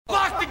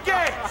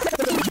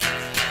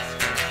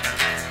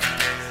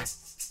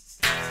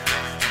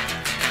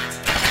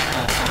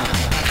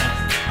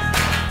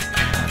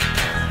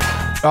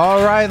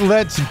All right,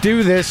 let's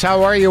do this.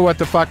 How are you, what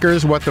the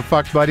fuckers, what the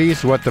fuck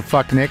buddies, what the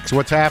fuck nicks?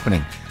 What's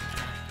happening?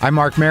 I'm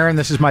Marc Maron.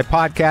 This is my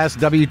podcast,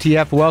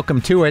 WTF.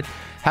 Welcome to it.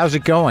 How's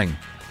it going?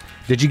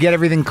 Did you get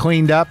everything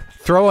cleaned up?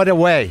 Throw it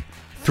away.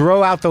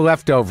 Throw out the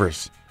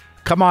leftovers.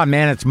 Come on,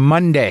 man. It's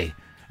Monday.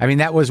 I mean,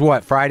 that was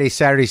what? Friday,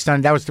 Saturday,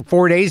 Sunday. That was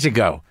 4 days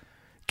ago.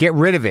 Get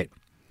rid of it.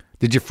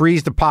 Did you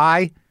freeze the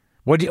pie?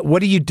 What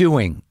are you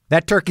doing?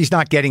 That turkey's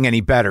not getting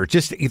any better.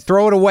 Just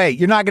throw it away.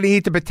 You're not going to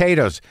eat the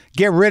potatoes.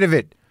 Get rid of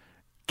it.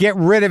 Get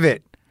rid of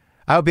it.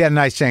 I hope you had a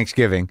nice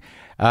Thanksgiving.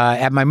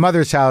 At my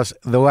mother's house,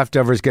 the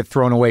leftovers get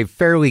thrown away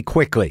fairly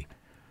quickly.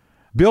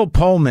 Bill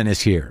Pullman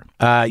is here.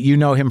 You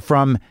know him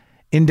from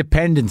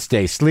Independence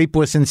Day,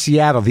 Sleepless in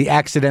Seattle, The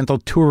Accidental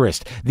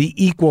Tourist, The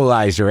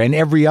Equalizer, and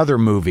every other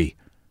movie.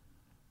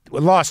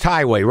 Lost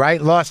Highway, right?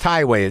 Lost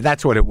Highway.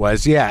 That's what it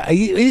was. Yeah,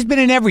 he's been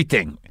in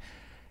everything.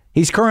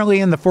 He's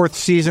currently in the 4th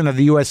season of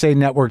the USA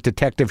Network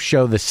detective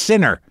show, The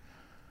Sinner.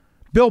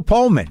 Bill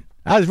Pullman.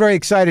 I was very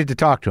excited to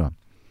talk to him.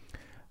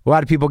 A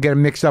lot of people get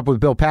him mixed up with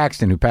Bill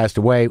Paxton, who passed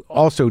away,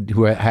 also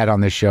who had on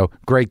this show.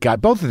 Great guy.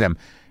 Both of them,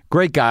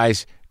 great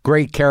guys,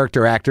 great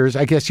character actors.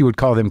 I guess you would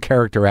call them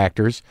character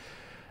actors.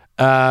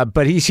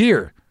 But he's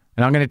here,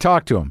 and I'm going to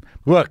talk to him.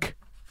 Look,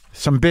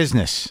 some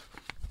business.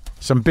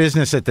 Some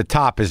business at the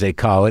top, as they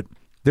call it.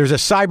 There's a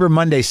Cyber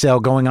Monday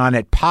sale going on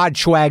at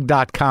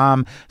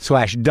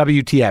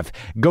podschwag.com/WTF.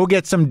 Go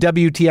get some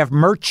WTF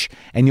merch,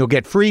 and you'll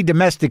get free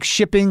domestic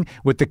shipping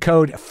with the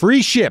code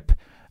FREESHIP.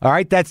 All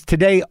right, that's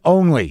today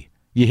only.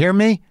 You hear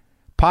me?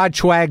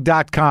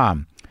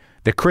 Podschwag.com.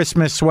 The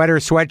Christmas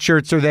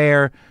sweatshirts are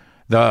there.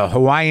 The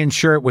Hawaiian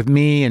shirt with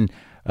me and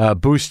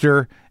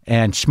Booster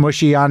and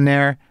Smushy on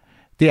there.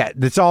 Yeah,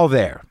 it's all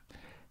there.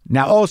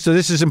 Now, also,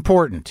 this is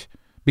important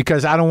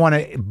because I don't want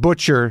to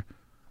butcher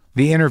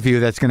the interview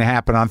that's going to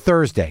happen on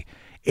Thursday.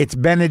 It's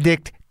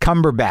Benedict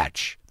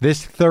Cumberbatch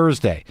this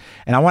Thursday.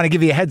 And I want to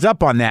give you a heads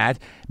up on that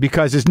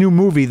because his new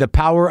movie, The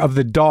Power of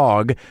the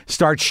Dog,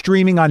 starts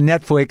streaming on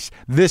Netflix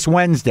this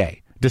Wednesday.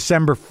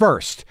 December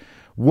 1st.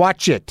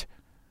 Watch it.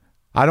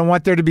 I don't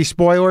want there to be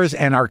spoilers,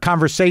 and our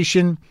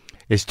conversation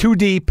is too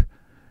deep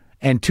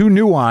and too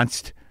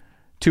nuanced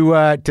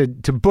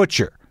to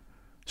butcher.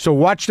 So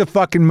watch the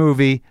fucking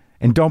movie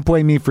and don't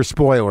blame me for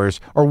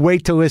spoilers, or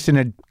wait to listen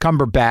to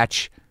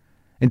Cumberbatch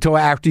until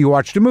after you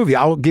watch the movie.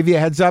 I'll give you a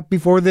heads up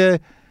before the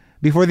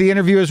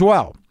interview as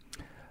well.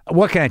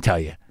 What can I tell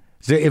you?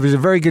 It was a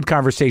very good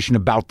conversation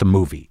about the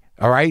movie.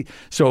 All right.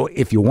 So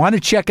if you want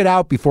to check it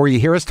out before you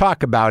hear us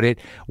talk about it,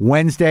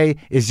 Wednesday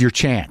is your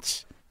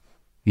chance.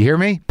 You hear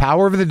me?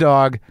 Power of the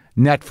Dog,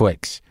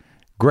 Netflix.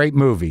 Great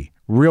movie.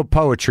 Real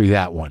poetry,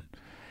 that one.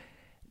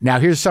 Now,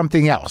 here's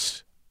something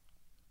else.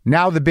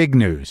 Now the big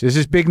news. Is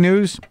this big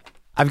news?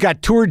 I've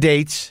got tour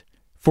dates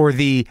for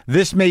the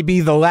This May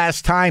Be the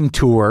Last Time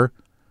tour.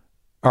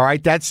 All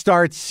right. That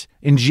starts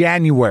in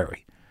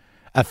January.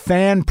 A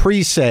fan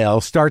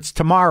pre-sale starts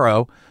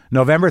tomorrow,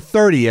 November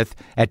 30th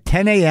at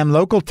 10 a.m.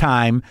 local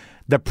time.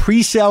 The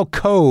pre-sale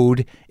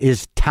code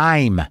is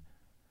TIME.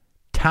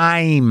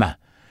 TIME.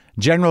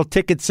 General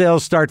ticket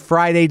sales start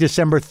Friday,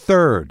 December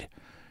 3rd.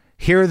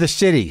 Here are the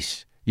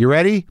cities. You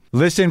ready?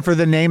 Listen for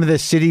the name of the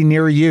city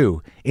near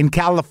you. In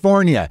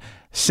California,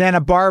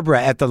 Santa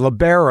Barbara at the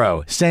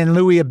Libero, San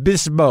Luis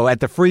Obispo at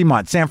the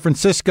Fremont, San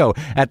Francisco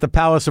at the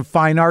Palace of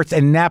Fine Arts,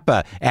 and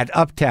Napa at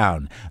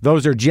Uptown.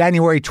 Those are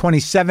January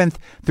 27th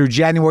through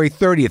January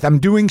 30th. I'm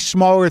doing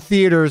smaller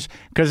theaters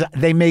because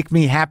they make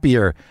me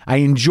happier. I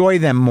enjoy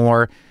them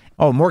more.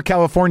 Oh, more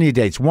California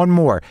dates. One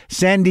more.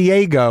 San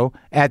Diego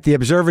at the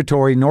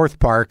Observatory North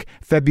Park,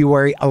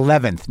 February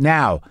 11th.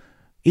 Now,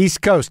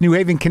 East Coast, New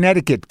Haven,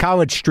 Connecticut,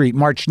 College Street,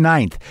 March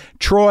 9th.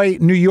 Troy,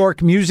 New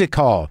York Music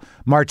Hall,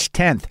 March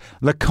 10th.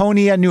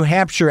 Laconia, New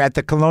Hampshire at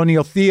the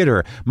Colonial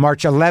Theater,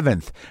 March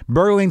 11th.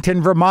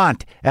 Burlington,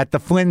 Vermont at the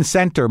Flynn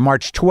Center,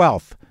 March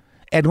 12th.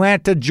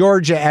 Atlanta,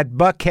 Georgia at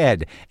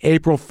Buckhead,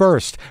 April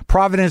 1st.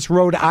 Providence,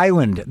 Rhode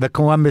Island, the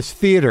Columbus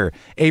Theater,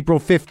 April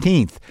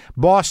 15th.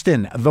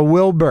 Boston, the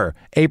Wilbur,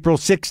 April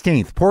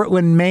 16th.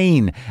 Portland,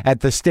 Maine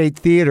at the State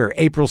Theater,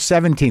 April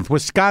 17th.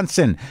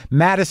 Wisconsin,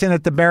 Madison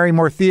at the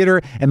Barrymore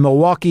Theater, and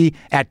Milwaukee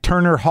at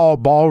Turner Hall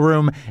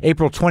Ballroom,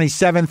 April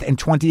 27th and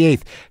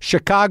 28th.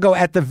 Chicago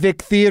at the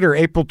Vic Theater,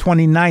 April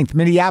 29th.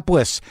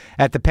 Minneapolis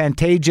at the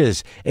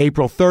Pantages,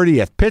 April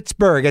 30th.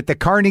 Pittsburgh at the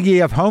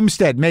Carnegie of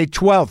Homestead, May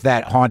 12th.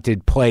 That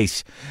haunted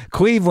place.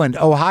 Cleveland,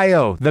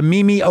 Ohio, the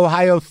Mimi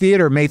Ohio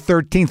Theater, May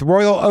 13th.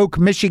 Royal Oak,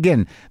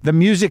 Michigan, the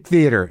Music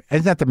Theater.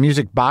 Isn't that the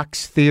Music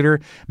Box Theater?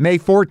 May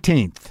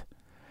 14th.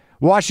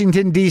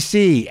 Washington,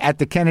 D.C. at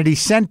the Kennedy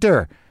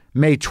Center,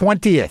 May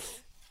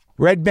 20th.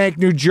 Red Bank,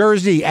 New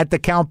Jersey at the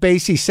Count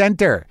Basie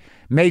Center,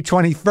 May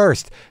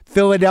 21st.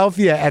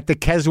 Philadelphia at the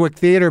Keswick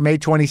Theater, May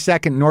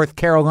 22nd. North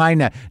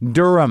Carolina,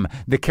 Durham,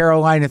 the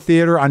Carolina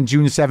Theater on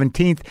June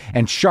 17th.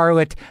 And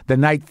Charlotte, the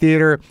Night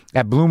Theater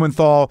at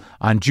Blumenthal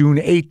on June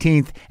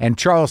 18th. And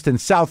Charleston,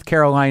 South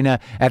Carolina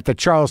at the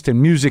Charleston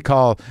Music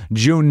Hall,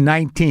 June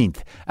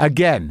 19th.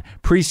 Again,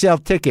 pre-sale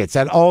tickets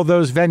at all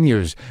those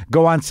venues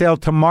go on sale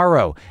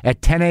tomorrow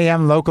at 10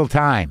 a.m. local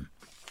time.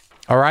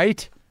 All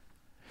right?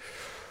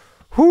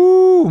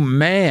 Whoo,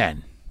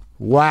 man.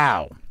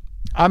 Wow.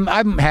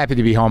 I'm happy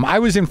to be home. I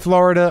was in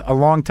Florida a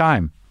long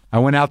time. I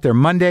went out there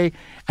Monday.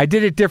 I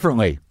did it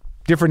differently.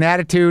 Different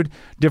attitude,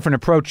 different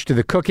approach to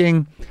the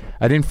cooking.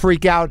 I didn't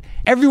freak out.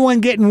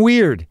 Everyone's getting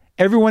weird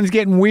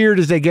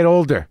as they get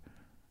older.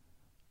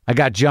 I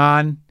got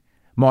John,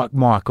 Marc.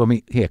 Let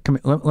me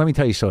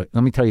tell you so.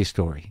 Let me tell you a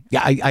story.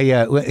 Yeah,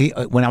 I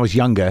when I was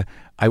younger,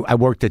 I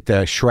worked at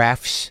the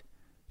Schraff's.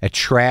 At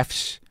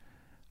Schraff's,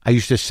 I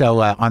used to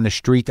sell on the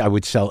street. I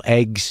would sell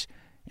eggs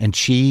and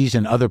cheese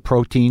and other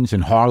proteins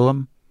in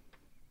Harlem.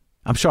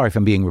 I'm sorry if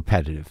I'm being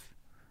repetitive.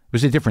 It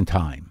was a different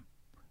time.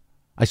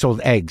 I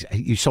sold eggs.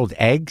 You sold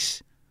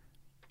eggs?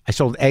 I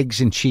sold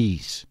eggs and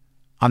cheese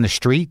on the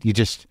street.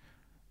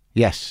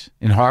 Yes,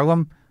 in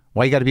Harlem.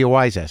 Why you got to be a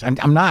wise ass?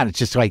 I'm not. It's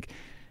just like,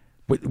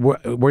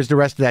 where's the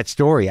rest of that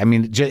story? I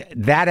mean,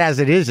 that as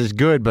it is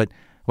good, but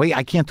wait,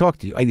 I can't talk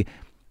to you.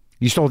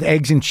 You sold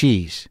eggs and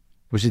cheese.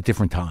 It was a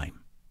different time.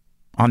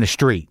 On the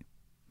street,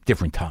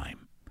 different time.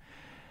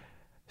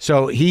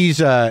 So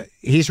he's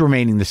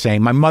remaining the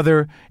same. My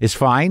mother is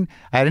fine.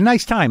 I had a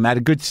nice time. I had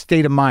a good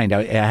state of mind.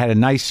 I had a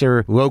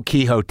nicer,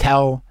 low-key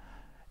hotel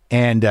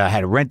and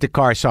had a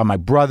rent-a-car. I saw my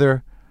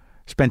brother,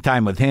 spent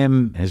time with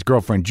him, his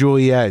girlfriend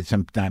Julia.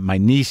 My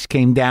niece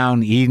came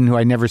down, Eden, who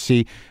I never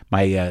see.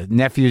 My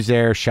nephew's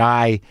there,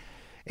 Shy,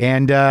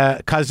 and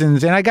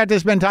cousins. And I got to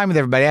spend time with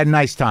everybody. I had a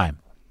nice time.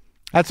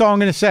 That's all I'm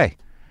going to say.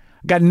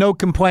 Got no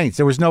complaints.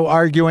 There was no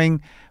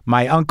arguing.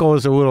 My uncle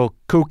is a little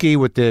kooky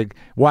with the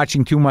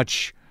watching too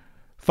much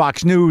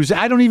Fox News.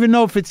 I don't even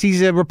know if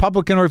he's a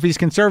Republican or if he's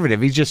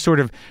conservative. He just sort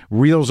of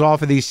reels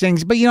off of these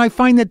things. But, I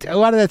find that a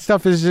lot of that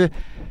stuff is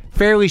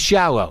fairly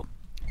shallow.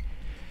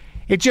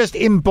 It just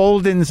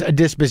emboldens a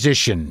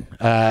disposition,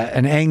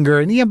 an anger.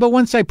 And but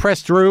once I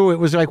pressed through, it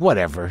was like,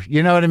 whatever.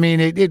 You know what I mean?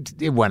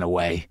 It went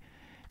away.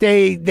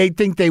 They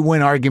think they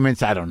win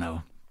arguments. I don't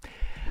know.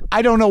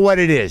 I don't know what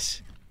it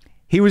is.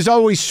 He was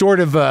always sort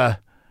of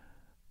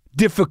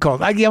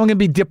difficult. I'm going to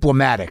be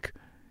diplomatic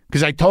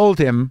because I told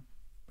him,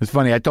 it's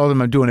funny, I told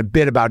him I'm doing a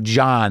bit about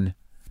John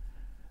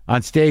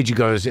on stage.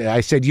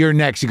 I said, you're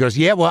next. He goes,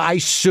 yeah, well, I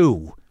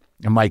sue.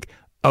 I'm like,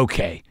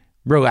 okay,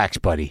 relax,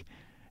 buddy.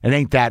 It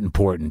ain't that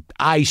important.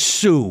 I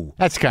sue.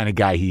 That's the kind of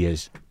guy he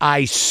is.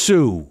 I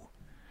sue.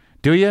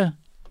 Do you?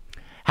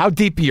 How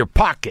deep are your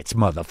pockets,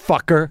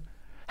 motherfucker?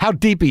 How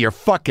deep are your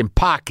fucking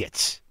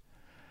pockets?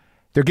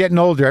 They're getting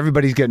older.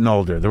 Everybody's getting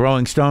older. The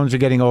Rolling Stones are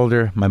getting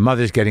older. My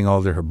mother's getting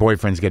older. Her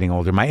boyfriend's getting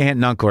older. My aunt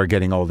and uncle are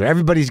getting older.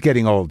 Everybody's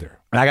getting older.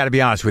 And I got to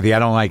be honest with you, I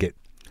don't like it.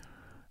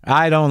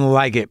 I don't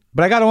like it.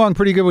 But I got along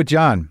pretty good with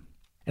John.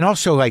 And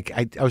also, like,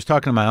 I was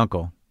talking to my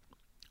uncle,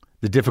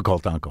 the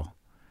difficult uncle.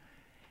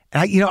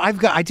 And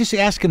I just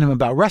asking him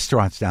about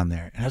restaurants down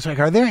there. And I was like,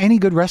 are there any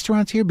good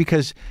restaurants here?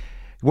 Because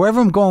wherever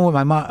I'm going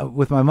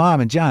with my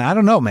mom and John, I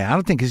don't know, man. I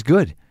don't think it's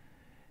good.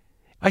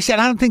 I said,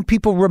 I don't think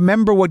people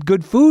remember what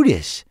good food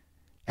is.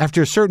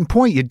 After a certain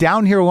point, you're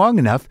down here long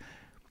enough,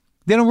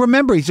 they don't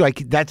remember. He's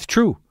like, that's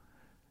true.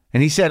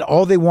 And he said,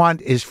 all they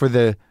want is for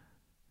the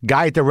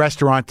guy at the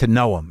restaurant to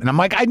know him. And I'm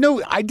like, I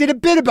know, I did a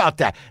bit about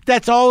that.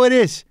 That's all it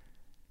is.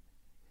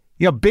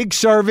 Big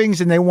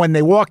servings, and when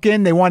they walk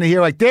in, they want to hear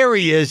like, there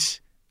he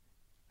is.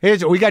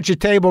 We got your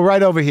table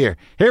right over here.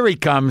 Here he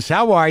comes.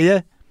 How are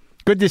you?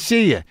 Good to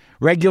see you.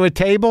 Regular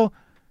table,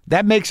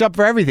 that makes up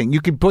for everything.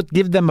 You can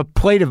give them a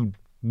plate of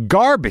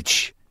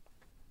garbage.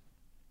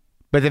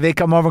 But if they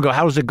come over and go,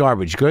 how's the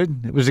garbage?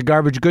 Good? Was the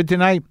garbage good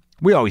tonight?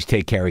 We always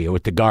take care of you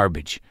with the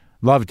garbage.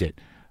 Loved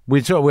it.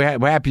 We're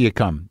happy you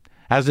come.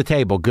 How's the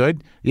table?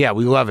 Good? Yeah,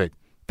 we love it.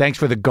 Thanks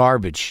for the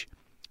garbage.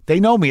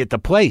 They know me at the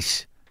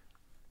place.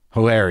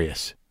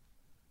 Hilarious.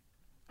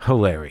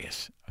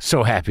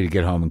 So happy to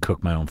get home and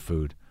cook my own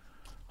food.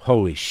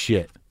 Holy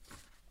shit.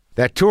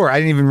 That tour, I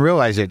didn't even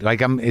realize it.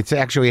 It's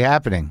actually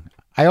happening.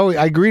 I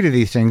agree to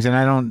these things, and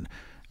I don't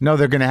know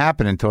they're going to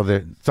happen until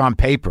it's on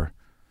paper.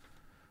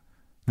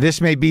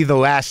 This may be the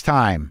last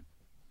time.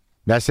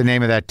 That's the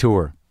name of that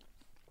tour.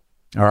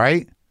 All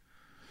right?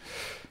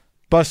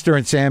 Buster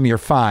and Sam, you're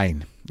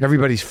fine.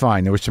 Everybody's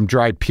fine. There was some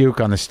dried puke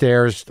on the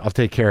stairs. I'll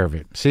take care of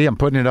it. See, I'm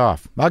putting it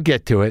off. I'll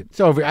get to it. It's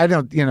over. I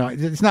don't,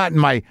 it's not in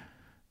my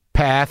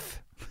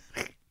path.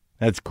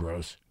 That's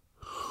gross.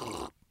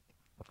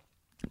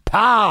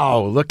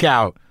 Pow! Look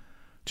out.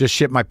 Just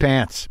shit my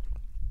pants.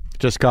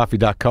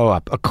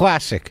 JustCoffee.coop. A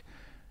classic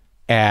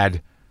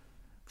ad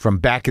from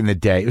back in the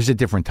day. It was a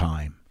different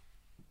time.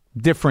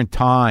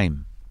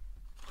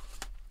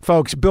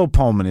 Folks, Bill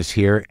Pullman is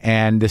here,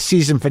 and the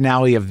season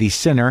finale of The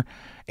Sinner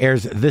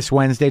airs this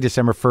Wednesday,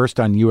 December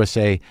 1st on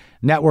USA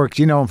Networks.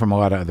 You know him from a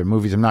lot of other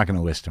movies. I'm not going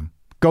to list him.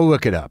 Go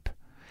look it up.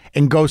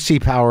 And go see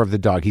Power of the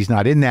Dog. He's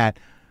not in that,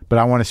 but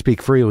I want to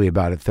speak freely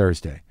about it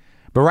Thursday.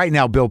 But right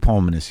now, Bill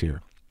Pullman is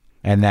here.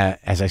 And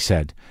as I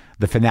said,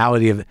 the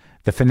finale of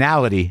The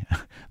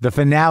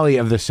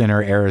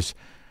Sinner airs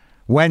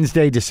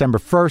Wednesday, December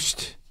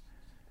 1st.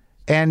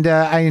 And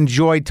I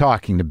enjoyed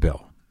talking to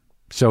Bill.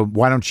 So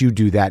why don't you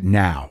do that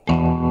now?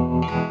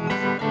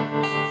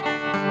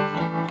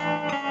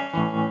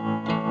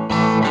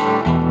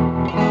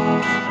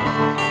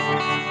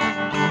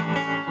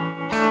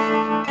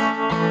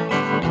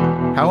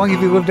 long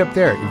have you lived up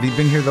there? Have you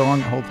been here the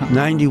whole time?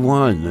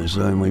 91 is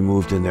when we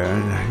moved in there.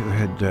 I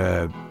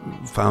had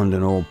found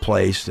an old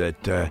place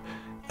that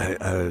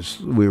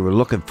we were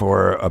looking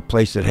for a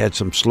place that had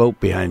some slope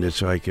behind it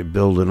so I could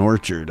build an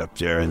orchard up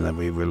there, and then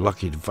we were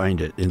lucky to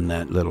find it in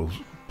that little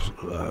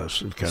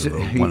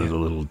one of the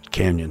little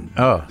canyon.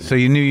 Oh, so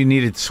you knew you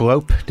needed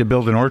slope to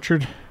build an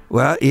orchard?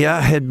 Well, yeah,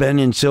 I had been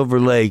in Silver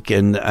Lake,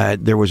 and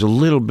there was a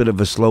little bit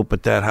of a slope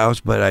at that house,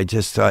 but I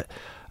just thought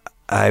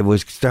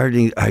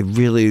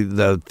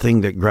the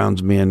thing that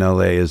grounds me in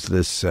L.A. is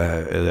this,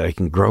 that I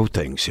can grow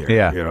things here.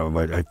 Yeah.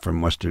 But I'm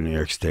from Western New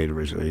York State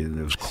originally, and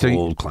it was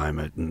cold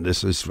climate, and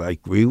this is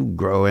like, we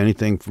grow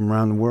anything from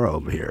around the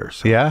world here.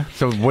 So. Yeah?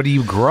 So what do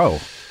you grow?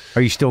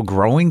 Are you still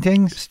growing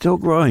things? Still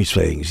growing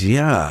things,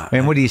 yeah.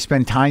 And what do you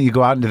spend time? You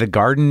go out into the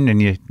garden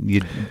and you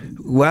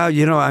well,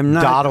 I'm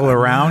not dawdle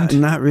around.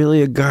 Not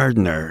really a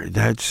gardener.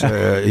 That's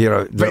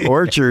the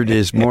orchard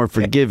is more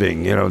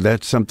forgiving.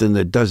 That's something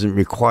that doesn't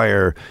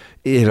require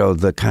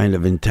the kind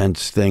of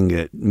intense thing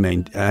that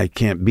I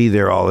can't be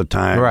there all the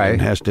time. Right,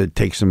 it has to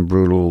take some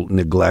brutal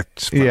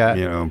neglect. For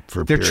they're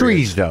periods.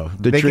 Trees though.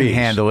 They trees can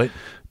handle it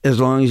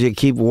as long as you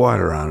keep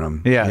water on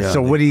them. Yeah.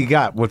 So what do you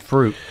got? What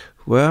fruit?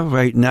 Well,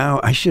 right now,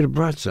 I should have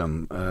brought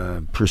some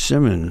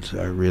persimmons.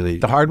 Are really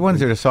the hard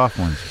ones or the soft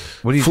ones?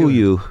 What do you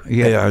do?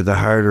 Yeah. They are the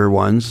harder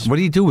ones. What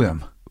do you do with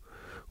them?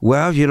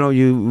 Well,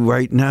 you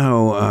right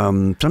now,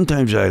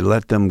 sometimes I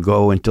let them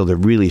go until they're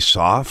really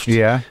soft.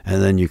 Yeah.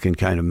 And then you can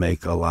kind of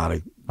make a lot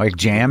of... Like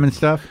jam and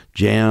stuff?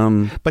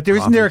 Jam. But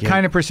isn't there a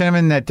kind of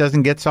persimmon that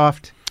doesn't get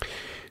soft?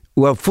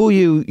 Well,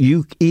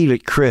 you eat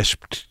it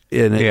crisped.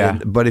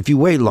 But if you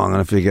wait long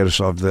enough to get it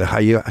soft, the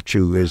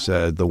hayachu is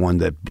the one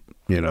that...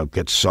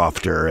 gets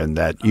softer, and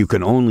that you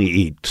can only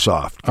eat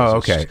soft. Oh,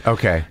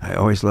 okay. I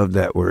always love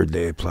that word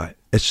they apply.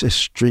 It's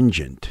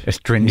astringent.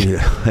 Astringent.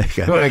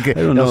 I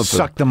don't know.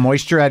 Suck the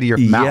moisture out of your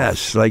mouth.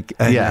 Yes.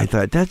 I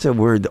thought that's a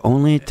word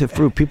only to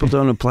fruit. People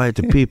don't apply it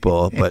to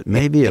people, but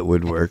maybe it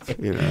would work.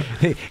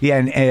 Yeah,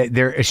 and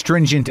they're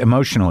astringent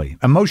emotionally.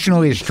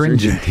 Emotionally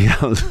astringent.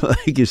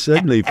 Like you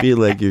suddenly feel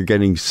like you're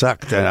getting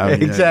sucked.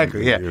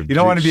 Exactly. Yeah. You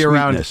don't want to be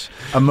around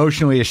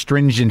emotionally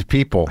astringent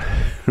people.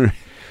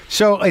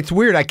 So it's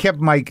weird. I kept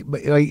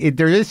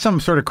there is some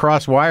sort of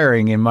cross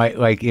wiring in my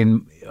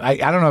I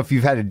don't know if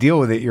you've had to deal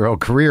with it your whole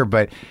career,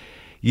 but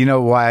you know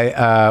why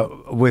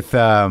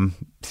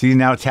see,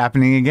 now it's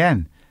happening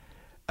again.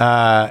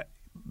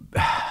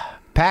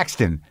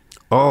 Paxton.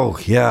 Oh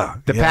yeah,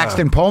 the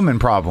Paxton Pullman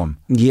problem.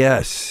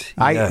 Yes,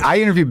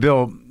 I interviewed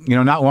Bill.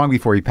 Not long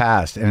before he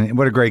passed, and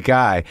what a great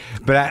guy.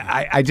 But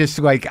I just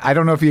I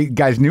don't know if you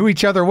guys knew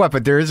each other or what,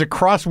 but there is a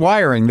cross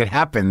wiring that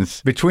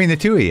happens between the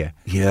two of you.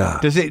 Yeah.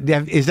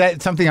 Is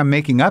that something I'm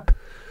making up?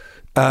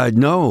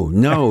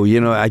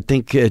 No. I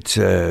think it's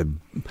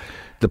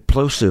the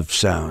plosive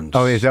sounds.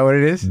 Oh, is that what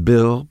it is?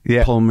 Bill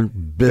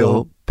Pullman,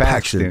 Bill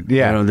Paxton.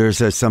 Yeah.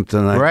 There's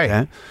something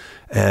like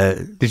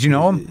that. Did you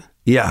know him?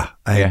 Yeah,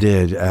 I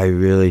did. I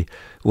really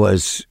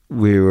was.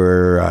 We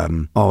were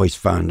always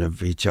fond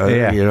of each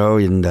other,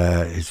 and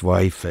his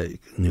wife I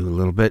knew a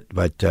little bit,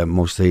 but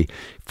mostly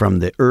from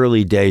the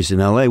early days in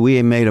L.A.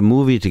 We made a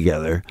movie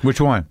together. Which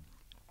one?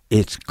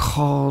 It's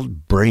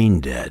called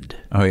Brain Dead.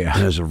 Oh, yeah.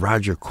 And it was a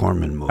Roger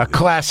Corman movie. A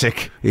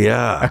classic.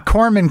 Yeah. A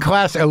Corman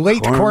classic, a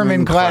late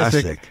Corman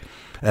classic.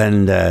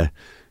 And,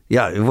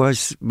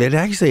 it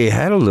actually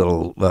had a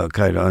little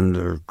kind of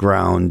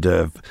underground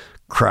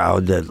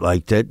crowd that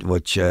liked it,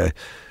 which,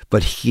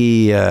 but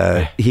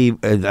I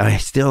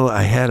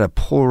had a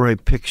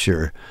Polaroid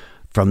picture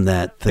from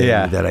that thing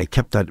that I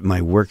kept at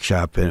my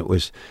workshop, and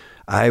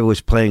I was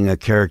playing a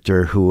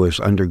character who was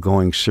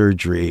undergoing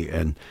surgery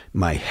in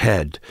my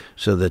head,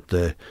 so that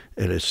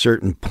at a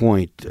certain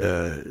point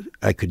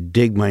I could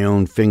dig my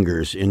own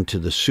fingers into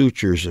the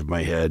sutures of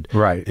my head,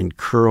 and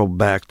curl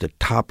back the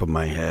top of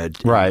my head.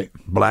 Right,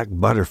 black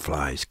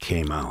butterflies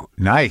came out.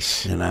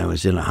 Nice. And I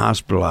was in a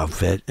hospital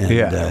outfit,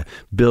 and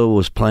Bill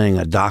was playing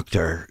a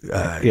doctor.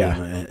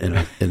 In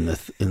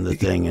the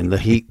thing, and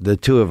the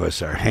two of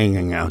us are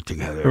hanging out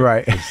together.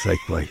 Right, it's like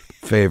my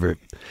favorite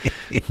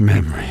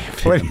memory.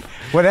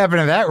 What happened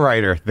to that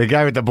writer? The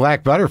guy with the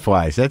black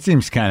butterflies? That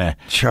seems kind of...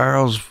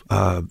 Charles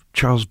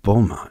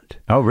Beaumont.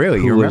 Oh,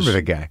 really? You remember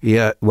the guy?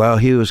 Yeah. Well,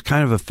 he was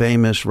kind of a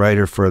famous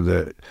writer for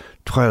the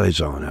Twilight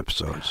Zone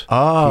episodes.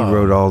 Oh. He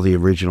wrote all the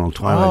original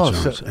Twilight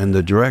Zones. And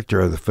the director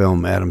of the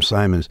film, Adam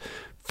Simons,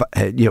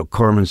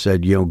 Corman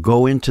said,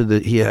 go into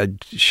he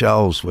had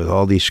shelves with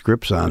all these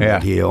scripts on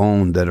that he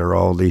owned that are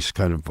all these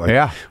kind of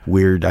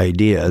weird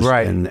ideas.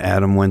 Right. And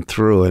Adam went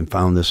through and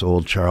found this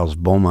old Charles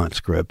Beaumont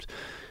script.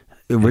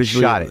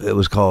 Originally, it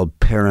was called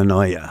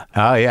Paranoia.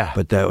 Oh, yeah.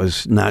 But that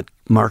was not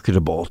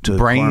marketable to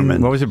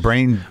Corman. What was it?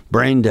 Brain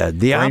Dead.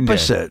 The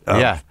opposite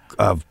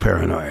of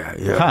Paranoia.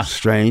 Yeah,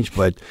 strange,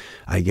 but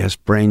I guess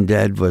Brain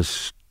Dead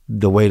was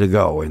the way to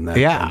go in that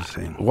kind of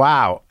thing.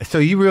 Wow. So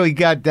you really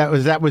got that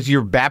was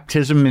your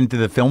baptism into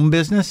the film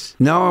business?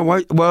 No,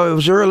 well, it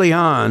was early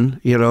on,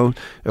 it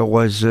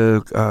was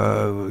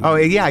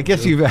I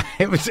guess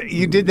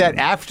you did that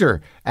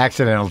after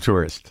Accidental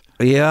Tourist.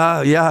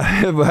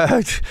 Yeah.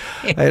 But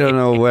I don't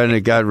know when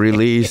it got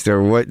released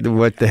or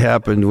what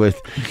happened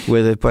with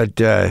it. But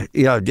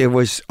there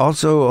was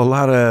also a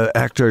lot of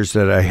actors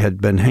that I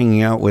had been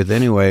hanging out with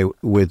anyway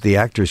with the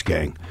Actors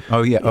Gang.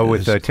 Oh yeah,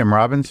 with Tim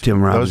Robbins.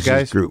 Those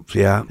guys groups,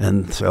 yeah.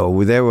 And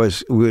so there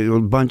was a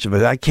bunch of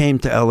us. I came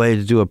to L.A.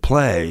 to do a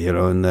play,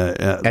 in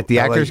the at the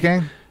Actors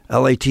Gang,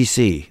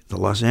 LATC, the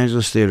Los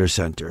Angeles Theater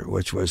Center,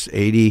 which was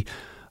 85.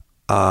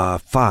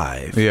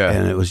 Yeah.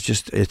 And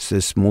it's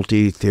this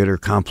multi-theater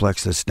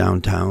complex that's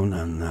downtown.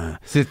 And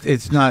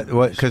it's not,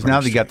 because now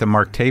they got the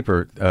Marc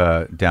Taper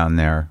down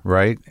there,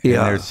 right? Yeah.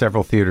 And there's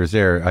several theaters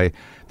there.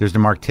 There's the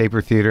Marc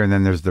Taper Theater, and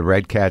then there's the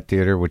Red Cat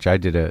Theater, which I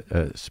did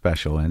a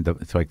special in.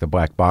 It's like the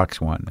black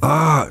box one.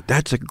 Oh,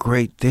 that's a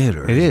great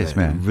theater. It is,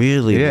 man.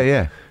 Really?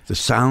 Yeah. The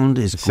sound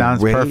is great.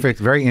 Sounds perfect.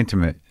 Very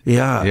intimate.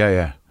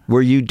 Yeah.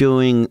 Were you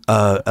doing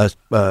I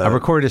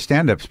recorded a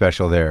stand-up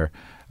special there.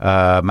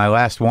 My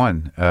last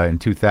one in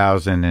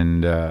 2000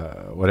 and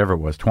whatever it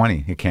was,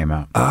 20. It came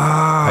out.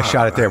 I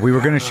shot it there. We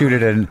were going to shoot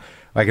it in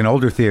like an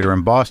older theater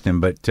in Boston,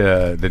 but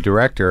the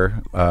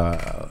director,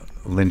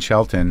 Lynch,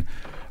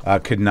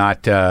 could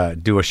not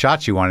do a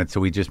shot she wanted, so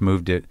we just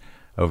moved it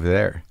over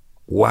there.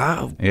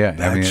 Wow. Yeah,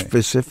 that's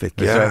specific.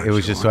 It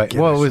was just like,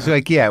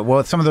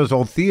 some of those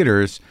old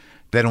theaters,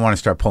 they don't want to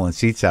start pulling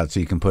seats out so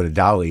you can put a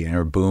dolly in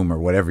or a boom or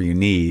whatever you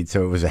need.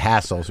 So it was a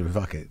hassle. So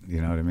fuck it. You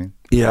know what I mean?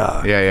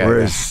 Yeah.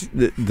 Whereas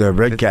the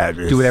Red Cat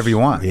is... Do whatever you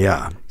want.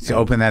 Yeah. So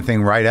open that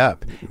thing right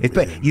up.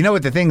 But you know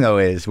what the thing, though,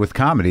 is with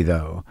comedy,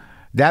 though?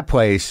 That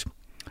place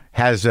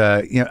has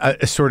a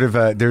sort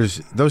of there's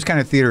those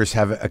kind of theaters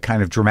have a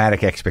kind of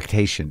dramatic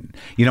expectation.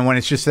 When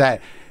it's just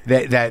that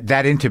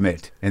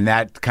intimate and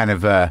that kind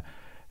of...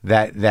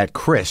 that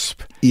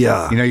crisp.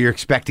 Yeah. You're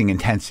expecting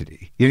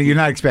intensity. You're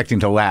not expecting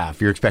to laugh.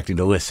 You're expecting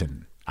to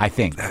listen, I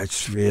think.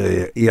 That's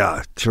really,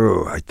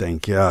 true, I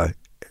think, yeah.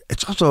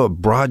 It's also a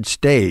broad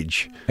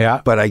stage.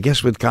 Yeah. But I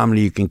guess with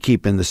comedy you can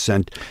keep in the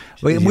center.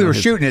 We were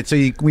shooting it, so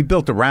we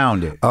built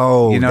around it.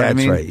 Oh, you know that's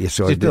what I mean? right.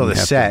 So just it build a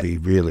didn't set. have to be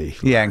really.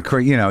 Yeah, and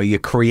you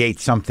create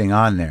something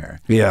on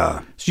there.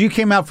 Yeah. So you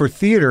came out for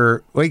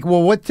theater,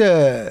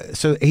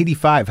 so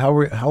 85,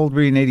 how old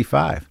were you in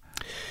 85?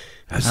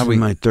 That's in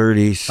my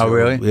 30s. So, oh,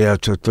 really? Yeah,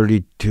 so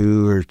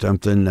 32 or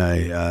something.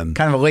 Kind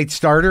of a late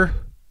starter?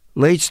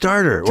 Late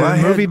starter. To the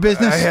movie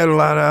business? I had a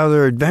lot of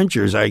other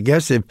adventures. I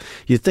guess if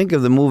you think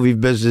of the movie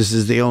business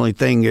as the only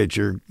thing that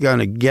you're going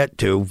to get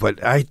to, but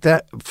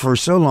for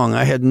so long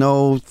I had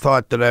no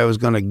thought that I was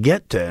going to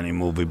get to any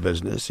movie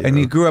business. And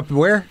you grew up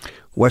where?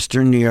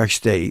 Western New York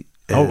State.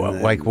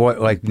 Like what?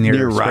 Like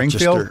near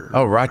Springfield? Rochester.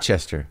 Oh,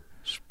 Rochester.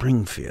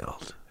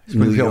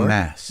 Springfield,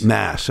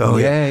 Mass. Oh,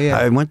 yeah.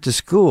 I went to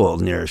school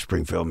near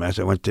Springfield, Mass.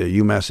 I went to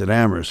UMass at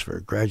Amherst for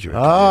graduate.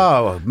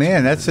 Oh,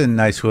 man, that's a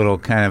nice little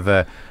kind of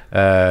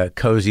a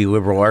cozy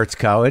liberal arts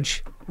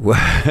college.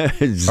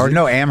 Or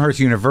no, Amherst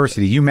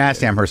University.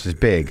 UMass Amherst is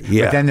big.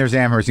 Yeah. But then there's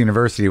Amherst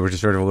University, which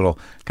is sort of a little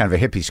kind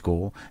of a hippie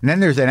school. And then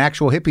there's an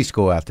actual hippie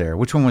school out there.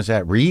 Which one was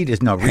that? Reed's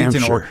in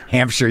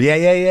Hampshire.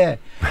 Yeah.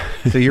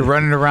 So you're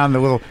running around the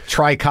little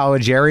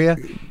tri-college area?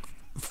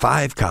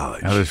 5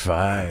 college. I was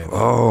 5.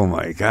 Oh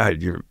my God!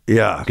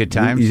 Good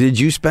times. Did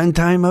you spend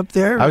time up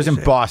there? I was in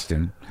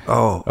Boston.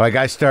 Oh, like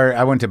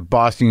I went to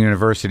Boston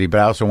University, but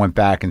I also went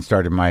back and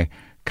started my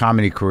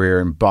comedy career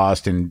in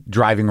Boston,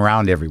 driving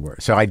around everywhere.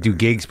 So I do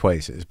gigs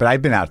places, but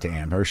I've been out to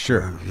Amherst,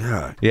 sure.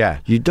 Yeah.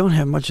 You don't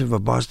have much of a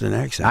Boston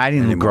accent. I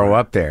didn't anymore. grow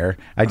up there.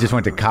 I just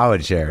went to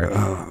college there.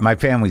 My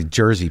family's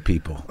Jersey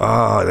people.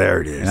 Oh,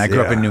 there it is. And I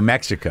grew up in New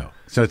Mexico,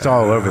 so it's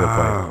all over the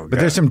place. But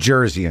there's some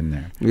Jersey in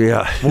there.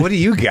 Yeah. Well, what do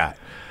you got?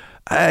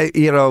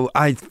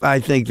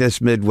 I think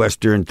this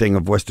Midwestern thing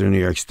of Western New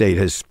York State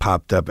has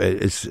popped up.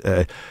 It's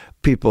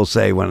people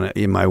say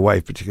my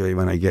wife particularly,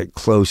 when I get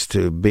close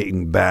to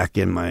being back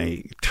in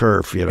my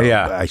turf,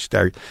 I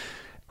start.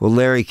 Well,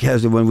 Larry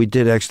Kessler, when we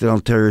did Accidental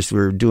Terrorists, we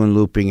were doing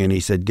looping, and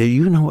he said, "Do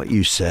you know what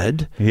you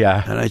said?"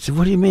 Yeah. And I said,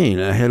 "What do you mean?"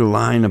 And I had a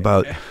line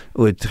about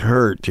with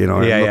hurt, I'm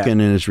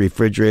looking in his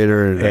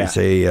refrigerator, and I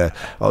say,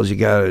 "All you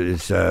got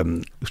is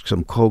some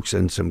Cokes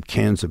and some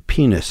cans of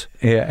penis."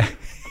 Yeah.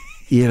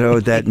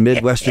 That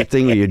Midwestern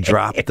thing where you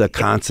drop the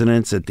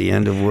consonants at the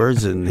end of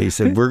words. And he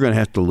said, we're going to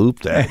have to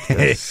loop that.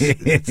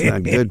 It's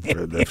not good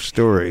for the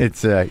story.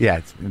 It's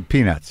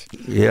peanuts.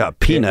 Yeah,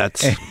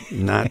 peanuts,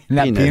 not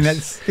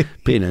peanuts.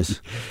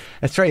 Penis.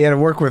 That's right. You had to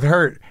work with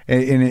hurt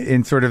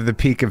in sort of the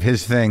peak of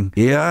his thing.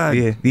 Yeah.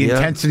 The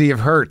intensity of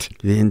hurt.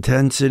 The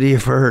intensity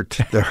of hurt.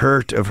 The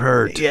hurt of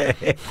hurt. Yeah.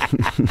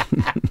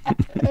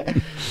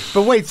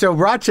 But wait, so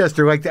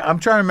Rochester, I'm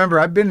trying to remember.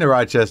 I've been to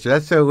Rochester.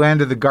 That's the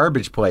land of the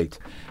garbage plate.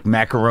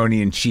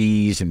 Macaroni and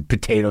cheese and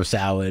potato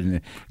salad.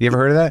 And, you ever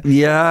heard of that?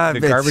 Yeah.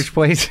 The garbage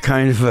plate?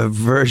 Kind of a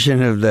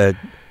version of that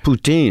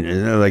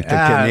poutine, like the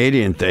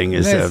Canadian thing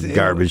is a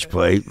garbage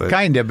plate. But.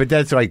 Kind of, but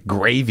that's like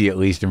gravy at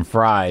least and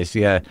fries.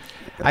 Yeah.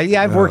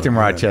 I've worked in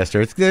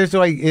Rochester. There's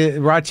like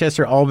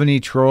Rochester, Albany,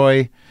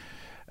 Troy.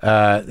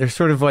 There's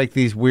sort of like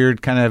these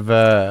weird kind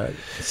of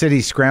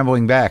cities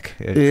scrambling back,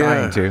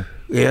 trying to.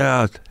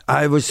 Yeah.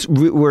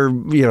 we're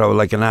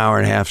like an hour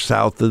and a half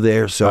south of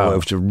there, so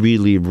it's a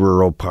really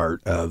rural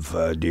part of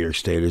New York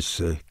State.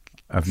 It's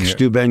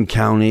Steuben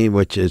County,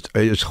 which is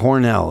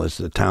Hornell is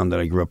the town that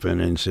I grew up in.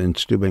 It's in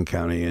Steuben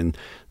County, and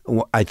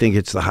I think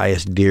it's the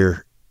highest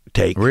deer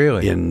take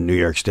in New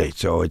York State.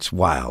 So it's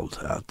wild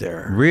out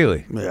there.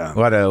 Really? Yeah. A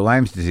lot of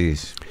Lyme's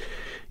disease.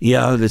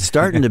 Yeah, it's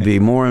starting to be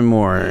more and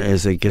more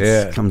as it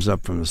comes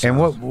up from the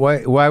south. And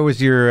why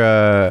was your...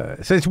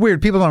 so it's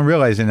weird. People don't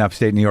realize in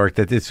upstate New York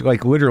that it's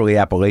like literally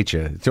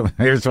Appalachia. So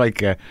there's like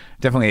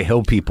definitely a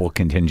hill people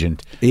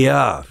contingent.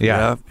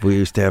 Yeah. We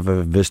used to have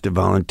a Vista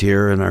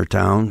volunteer in our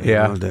town.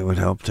 That would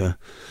help to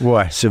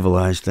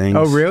civilize things.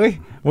 Oh,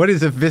 really? What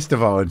is a Vista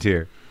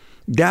volunteer?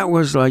 That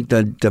was like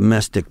the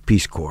domestic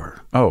Peace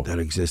Corps that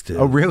existed.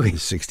 Oh, really? In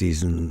the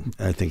 60s, and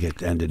I think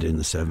it ended in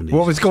the 70s.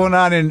 What was going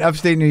on in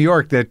upstate New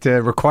York that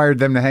required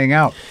them to hang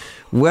out?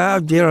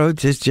 Well,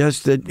 it's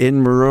just that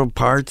in rural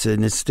parts,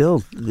 and it's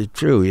still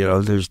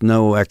true, there's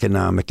no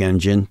economic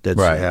engine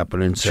that's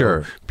happening.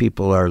 So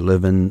people are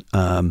living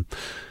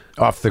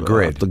off the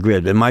grid. Off the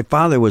grid. And my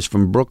father was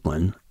from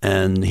Brooklyn,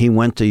 and he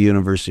went to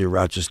University of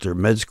Rochester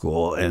Med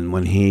School, and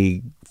when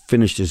he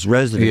finished his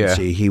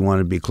residency, he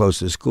wanted to be close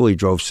to school. He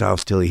drove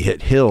south till he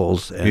hit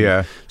hills.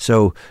 And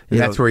so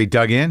that's where he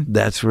dug in?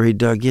 That's where he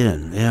dug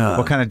in, yeah.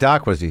 What kind of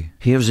doc was he?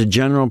 He was a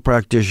general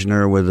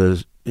practitioner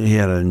he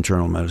had an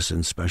internal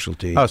medicine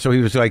specialty. Oh, so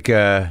he was like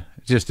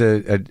just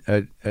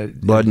a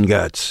blood and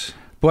guts.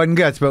 Blood and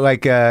guts, but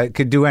like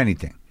could do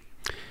anything.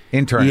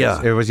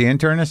 Internist. Yeah. Was he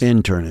internist?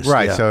 Internist,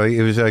 right, yeah. So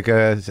he was like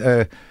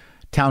a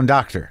town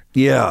doctor.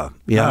 Yeah.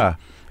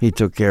 He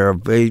took care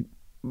of...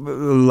 A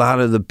lot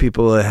of the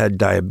people that had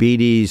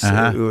diabetes,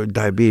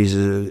 diabetes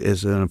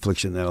is an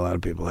affliction that a lot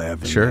of people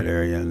have in that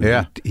area.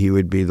 And he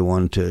would be the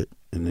one to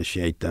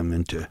initiate them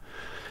into,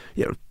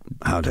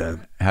 how to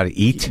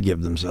eat,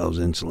 give themselves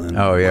insulin.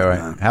 Oh, yeah,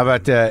 right. How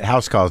about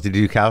house calls? Did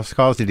you do house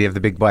calls? Did he have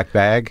the big black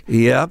bag?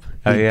 Yep.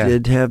 He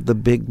did have the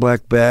big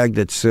black bag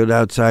that stood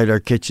outside our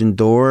kitchen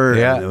door.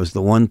 Yeah. And it was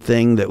the one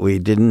thing that we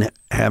didn't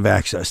have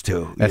access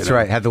to. That's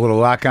right. Had the little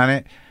lock on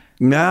it?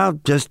 No,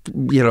 just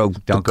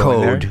don't the go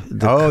code. In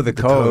there? The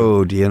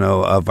code,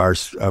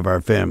 of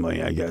our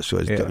family, I guess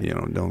was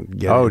don't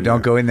get. Oh,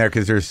 don't go in there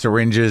because there's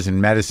syringes and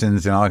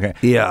medicines and all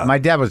that. Yeah, my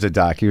dad was a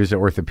doc. He was an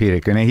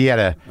orthopedic, and he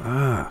had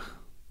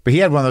but he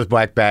had one of those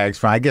black bags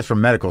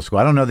from medical school.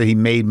 I don't know that he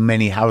made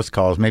many house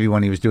calls. Maybe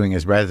when he was doing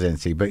his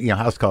residency, but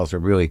house calls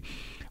were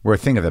a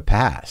thing of the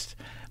past.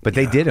 But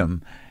they did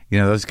them.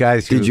 Those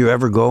guys. Did you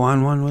ever go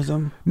on one with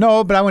them?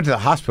 No, but I went to the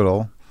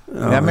hospital.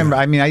 Oh, I remember.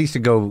 I used to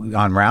go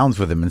on rounds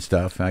with him and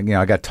stuff. I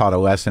got taught a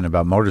lesson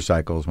about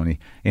motorcycles when he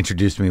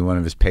introduced me to one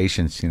of his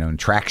patients. In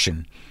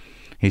traction,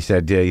 he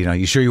said,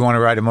 "You sure you want to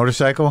ride a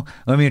motorcycle?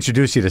 Let me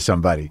introduce you to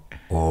somebody."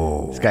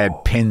 Oh, this guy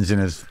had pins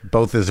in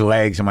both his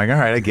legs. I'm like, all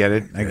right, I get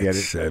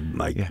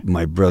it.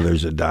 My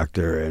brother's a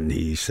doctor, and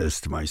he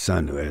says to my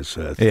son who has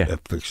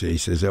he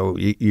says, "Oh,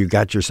 you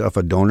got yourself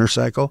a donor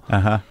cycle?"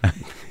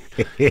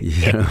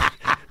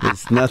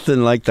 It's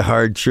nothing like the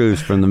hard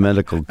truth from the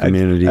medical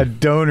community. A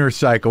donor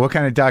cycle. What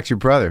kind of doc's your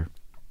brother?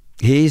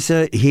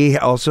 He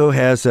also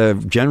has a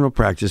general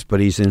practice,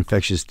 but he's an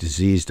infectious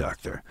disease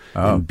doctor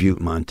in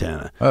Butte,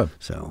 Montana. Oh,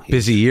 so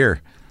busy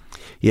year.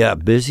 Yeah,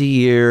 busy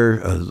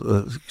year.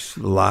 A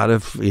lot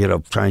of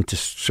trying to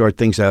sort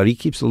things out. He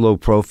keeps a low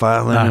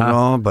profile in it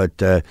all,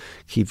 but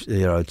keeps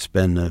it's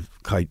been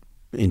quite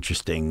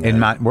interesting.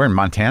 We're in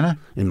Montana?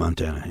 In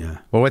Montana, yeah.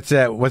 Well, what's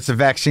the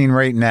vaccine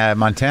rate in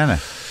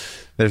Montana?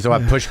 There's a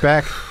lot of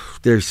pushback?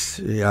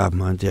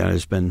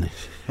 Montana's been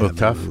a little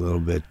tough. A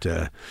little bit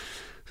of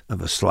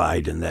a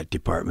slide in that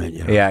department.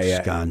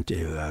 It's gone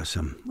to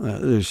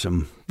there's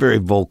some very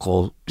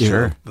vocal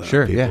people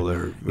that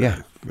are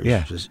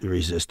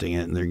resisting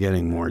it, and they're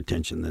getting more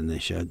attention than they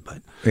should.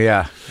 But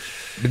how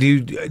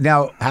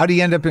do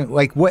you end up in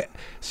what?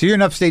 So you're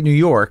in upstate New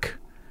York.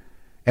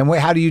 And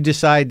how do you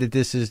decide that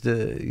this is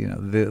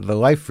the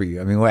life for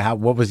you?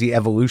 What was the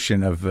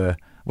evolution of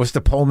what's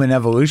the Pullman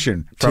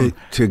evolution from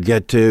to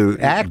get to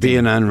acting?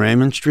 Being on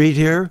Raymond Street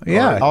here?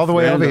 Yeah, all the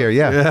way over here.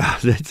 Yeah,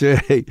 that's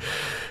right.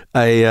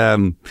 I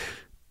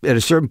at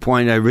a certain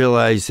point I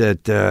realized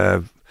that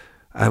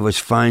I was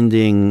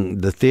finding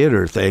the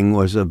theater thing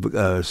was a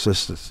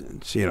assistance.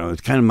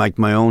 It's kind of like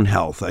my own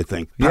health, I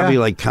think. Probably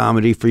like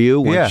comedy for you.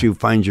 Once you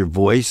find your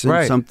voice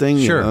in something,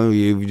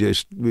 you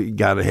just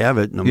got to have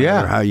it no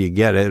matter how you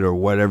get it or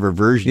whatever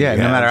version you have.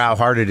 No matter how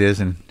hard it is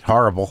and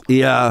horrible.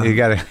 Yeah. You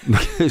got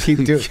to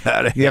keep doing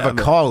it. You have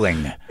a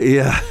calling.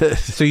 Yeah.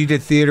 So you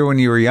did theater when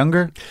you were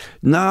younger?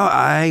 No,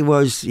 I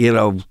was,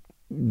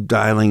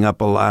 dialing up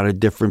a lot of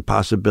different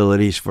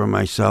possibilities for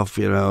myself,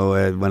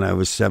 when I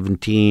was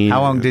 17.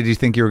 How long did you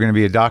think you were going to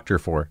be a doctor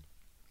for?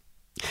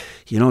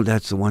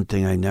 That's the one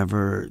thing I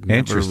never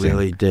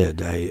really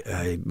did.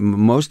 I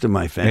most of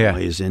my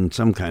family is in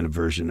some kind of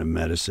version of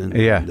medicine.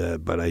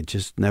 But I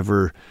just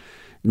never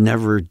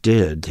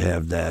did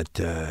have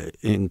that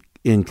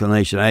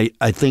inclination.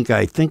 I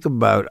think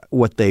about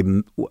what they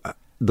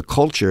the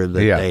culture that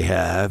they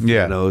have,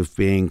 of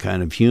being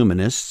kind of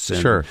humanists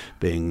and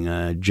being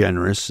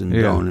generous and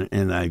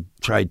and I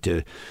tried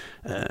to,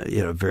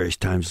 various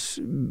times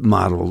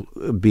follow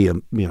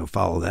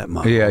that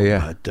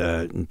model. But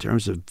in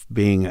terms of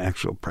being an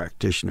actual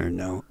practitioner,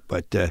 no.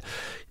 But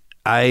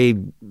I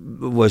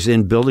was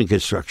in building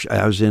construction.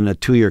 I was in a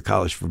 2-year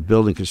college for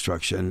building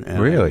construction.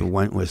 And I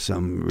went with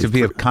some... To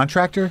be a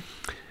contractor?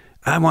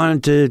 I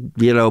wanted to,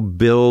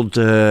 build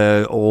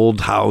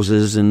old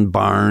houses and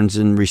barns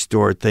and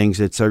restore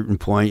things at a certain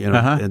point.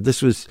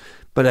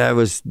 But I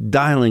was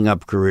dialing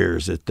up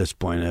careers at this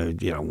point.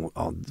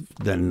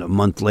 Then a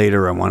month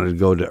later, I wanted to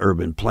go to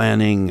urban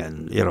planning,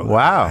 and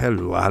I had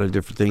a lot of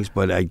different things.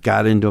 But I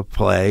got into a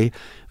play.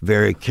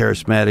 Very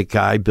charismatic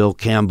guy, Bill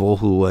Campbell,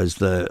 who was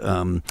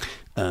the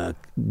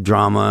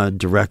drama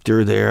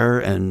director there,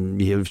 and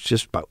he was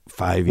just about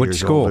 5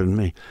 years older than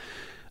me.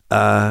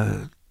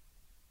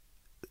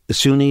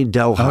 SUNY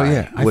Delhi. Oh,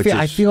 yeah.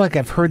 I feel like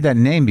I've heard that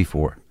name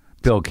before,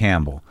 Bill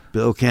Campbell.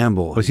 Bill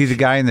Campbell. Was he the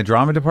guy in the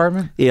drama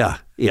department? Yeah.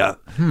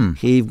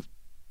 He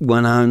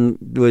went on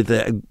with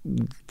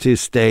to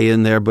stay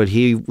in there, but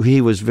he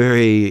was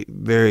very,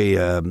 very,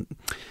 at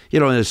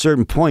a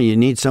certain point, you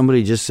need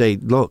somebody to just say,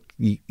 look,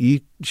 you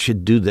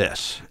should do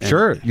this.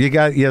 Sure.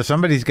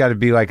 Somebody's got to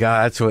be like,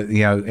 that's what,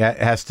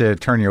 has to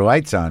turn your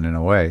lights on in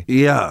a way.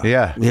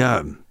 Yeah,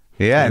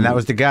 and that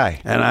was the guy.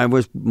 And I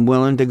was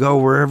willing to go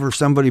wherever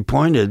somebody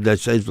pointed that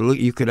says, look,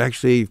 you could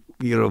actually,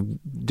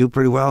 do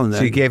pretty well in that.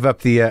 So you gave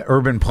up the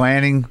urban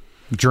planning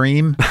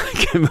dream?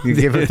 You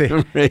gave up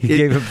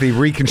the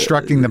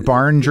reconstructing the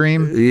barn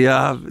dream?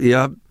 Yeah.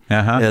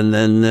 Uh-huh. And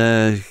then,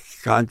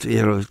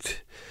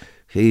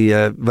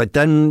 but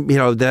then,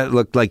 that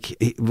looked like,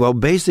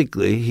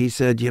 basically, he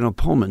said,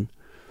 Pullman,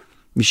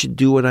 you should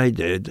do what I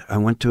did. I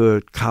went to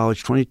a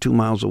college 22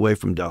 miles away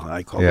from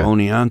Delhi called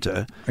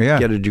Oneonta,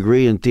 get a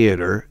degree in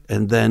theater,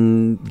 and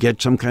then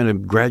get some kind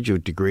of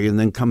graduate degree, and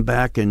then come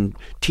back and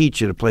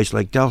teach at a place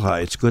like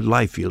Delhi. It's a good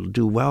life. You'll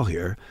do well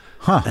here.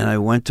 Huh. And I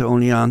went to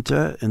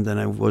Oneonta, and then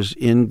I was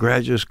in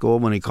graduate school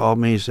when he called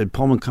me. He said,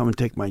 Pullman, come and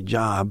take my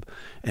job.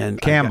 And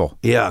Campbell.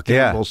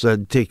 Campbell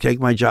said, take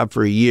my job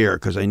for a year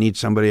because I need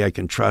somebody I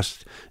can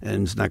trust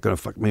and it's not going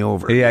to fuck me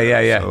over.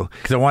 Yeah.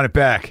 Because I want it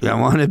back. I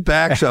want it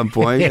back some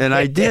point, and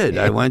I did.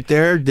 I went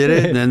there, did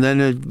it, and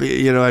then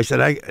I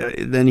said,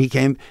 then he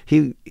came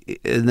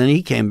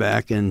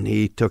back and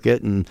he took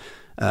it, and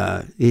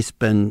he's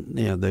been,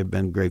 they've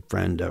been a great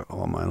friend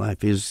all my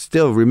life. He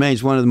still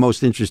remains one of the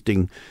most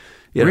interesting.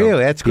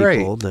 Really, that's great.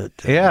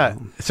 That,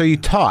 So you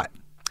taught.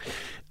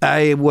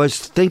 I was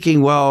thinking,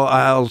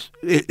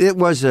 it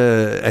was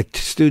a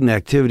student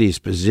activities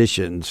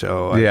position,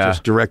 so I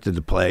just directed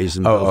the plays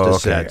and built the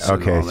sets.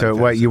 Okay,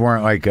 so you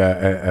weren't like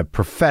a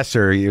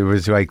professor. It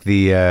was like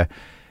the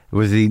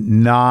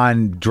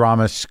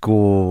non-drama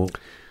school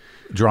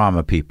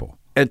drama people.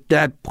 At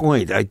that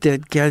point, I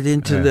did get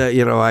into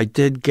I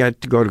did get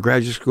to go to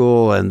graduate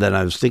school, and then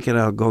I was thinking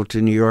I'll go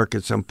to New York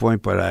at some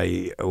point, but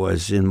I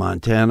was in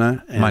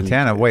Montana.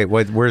 Montana? Wait,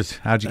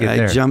 how'd you get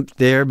there? I jumped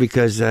there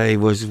because I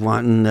was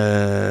wanting,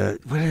 my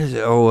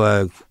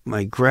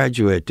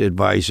graduate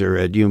advisor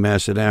at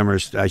UMass at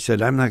Amherst, I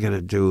said, I'm not going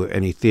to do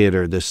any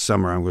theater this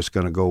summer. I'm just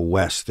going to go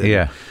west.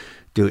 And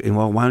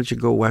why don't you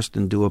go west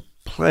and do a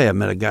play? I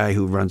met a guy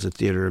who runs a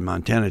theater in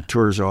Montana,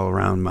 tours all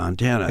around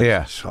Montana.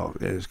 Yeah. So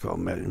it's called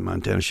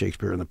Montana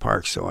Shakespeare in the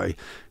Park. So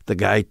the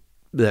guy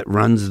that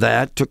runs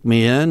that took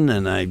me in,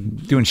 and I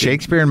doing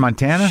Shakespeare in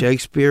Montana.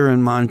 Shakespeare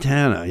in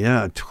Montana,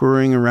 yeah,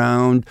 touring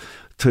around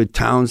to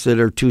towns that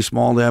are too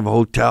small to have a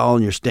hotel,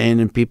 and you're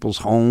staying in people's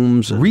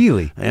homes.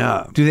 Really?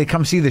 Yeah. Do they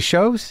come see the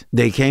shows?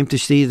 They came to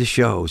see the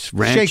shows.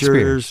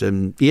 Ranchers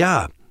and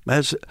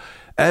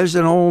as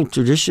an old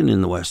tradition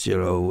in the West,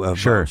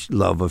 of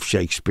love of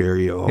Shakespeare.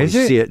 You always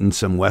see it in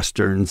some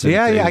westerns. And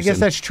I guess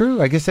that's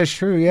true.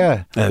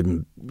 Yeah.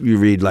 And you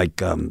read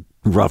like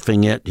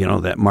Roughing It,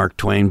 that Mark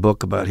Twain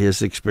book about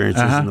his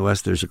experiences in the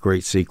West. There's a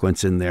great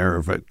sequence in there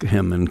of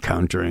him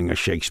encountering a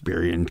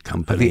Shakespearean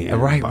company.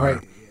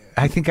 Right.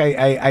 I think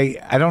I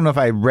don't know if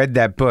I read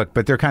that book,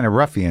 but they're kind of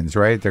ruffians,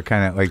 right? They're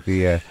kind of like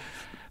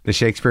the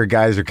Shakespeare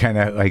guys are kind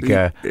of like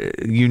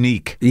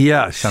unique,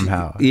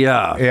 somehow.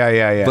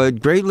 Yeah.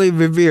 But greatly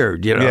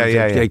revered.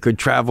 They could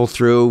travel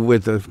through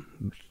with a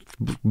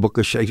book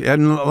of Shakespeare,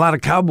 and a lot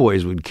of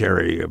cowboys would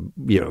carry,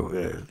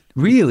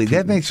 really,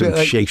 that makes some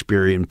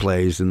Shakespearean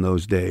plays in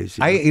those days.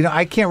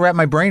 I can't wrap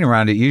my brain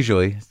around it.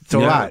 Usually, it's a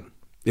lot.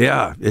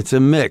 Yeah, it's a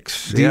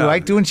mix. Do you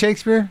like doing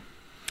Shakespeare?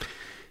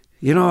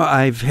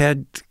 I've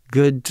had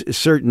good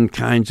certain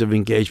kinds of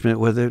engagement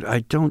with it.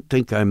 I don't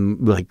think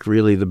I'm like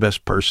really the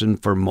best person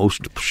for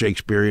most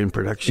Shakespearean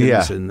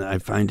productions, and I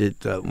find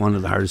it one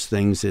of the hardest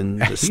things in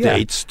the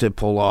States to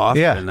pull off.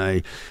 Yeah.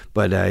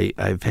 But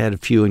I've had a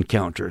few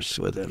encounters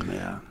with him.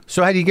 Yeah.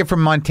 So how do you get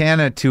from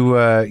Montana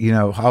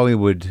to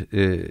Hollywood?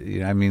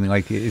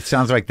 It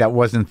sounds like that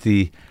wasn't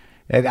the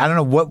And I don't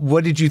know,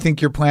 what did you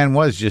think your plan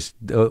was? Just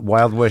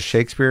Wild West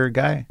Shakespeare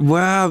guy?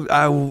 Well,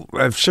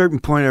 at a certain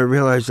point, I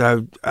realized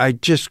I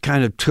just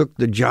kind of took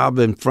the job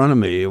in front of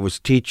me. It was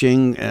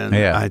teaching, and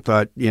I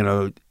thought,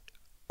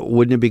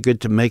 wouldn't it be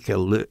good to make a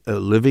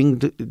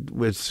living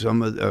with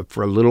some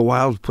for a little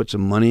while, put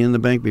some money in the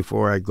bank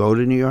before I go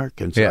to New York?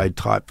 And so I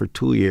taught for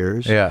 2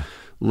 years. Yeah,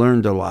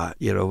 learned a lot.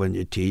 When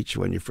you teach,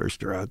 when you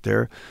first are out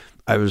there,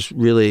 I was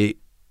really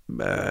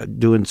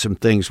doing some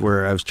things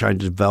where I was trying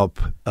to develop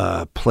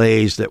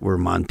plays that were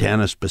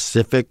Montana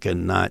specific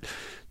and not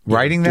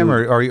writing them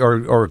or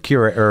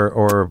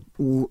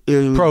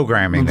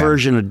programming them.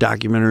 Version of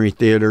documentary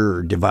theater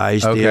or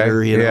devised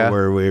theater,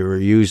 where we were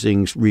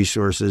using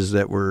resources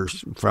that were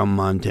from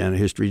Montana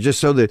history, just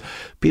so that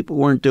people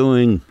weren't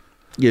doing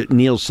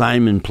Neil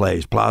Simon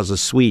plays, Plaza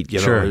Suite.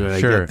 When I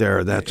get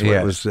there, that's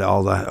what was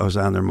all that was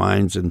on their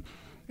minds. And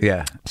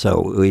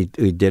so we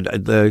did.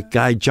 The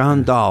guy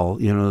John Dahl,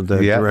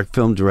 the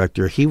film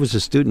director, he was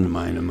a student of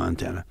mine in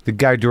Montana. The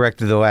guy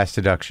directed The Last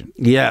Seduction.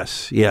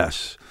 Yes.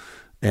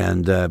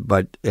 And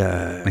but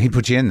he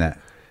put you in that.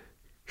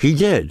 He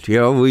did.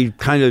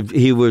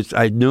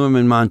 I knew him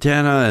in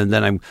Montana, and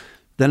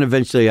then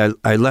eventually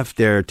I left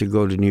there to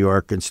go to New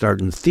York and start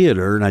in the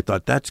theater, and I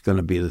thought that's going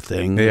to be the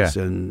thing. It's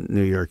in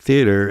New York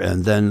theater,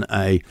 and then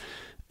I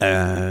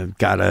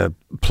got a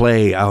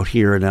play out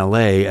here in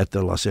L.A. at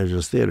the Los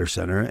Angeles Theater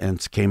Center,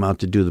 and came out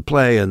to do the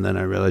play, and then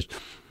I realized,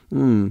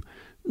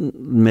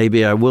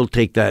 maybe I will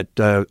take that.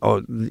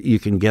 You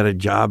can get a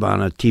job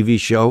on a TV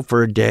show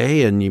for a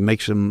day and you make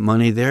some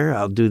money there.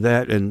 I'll do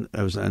that. And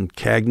I was on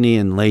Cagney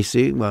and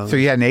Lacey. Well, so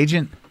you had an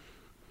agent?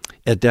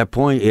 At that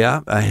point,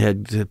 I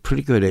had a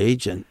pretty good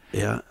agent.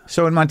 Yeah.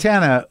 So in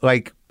Montana,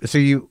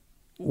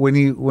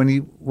 when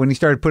you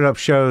started putting up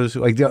shows,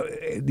 you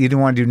didn't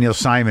want to do Neil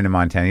Simon in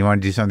Montana. You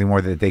wanted to do something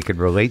more that they could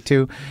relate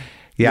to.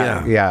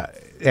 Yeah.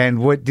 And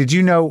what did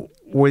you know?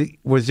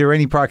 Was there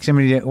any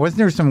proximity? Wasn't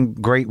there some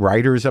great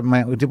writers up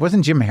in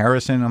wasn't Jim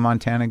Harrison a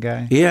Montana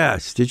guy?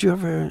 Yes. Did you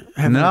ever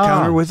have an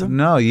encounter with him?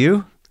 No,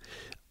 you?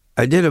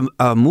 I did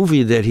a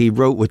movie that he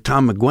wrote with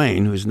Tom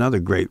McGuane, who's another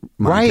great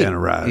Montana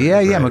writer.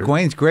 Yeah.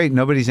 McGuane's great.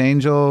 Nobody's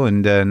Angel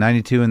and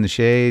 92 in the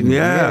Shade.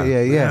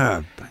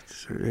 Yeah.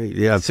 That's great.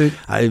 Yeah. So,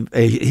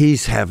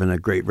 he's having a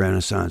great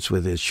renaissance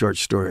with his short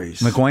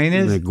stories. McGuane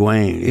is?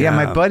 McGuane. Yeah,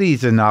 my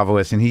buddy's a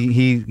novelist, and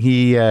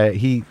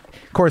he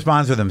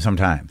corresponds with them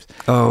sometimes.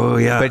 Oh,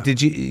 yeah. But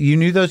did you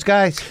knew those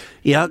guys?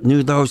 Yeah,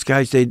 knew those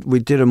guys. We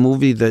did a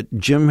movie that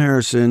Jim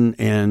Harrison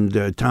and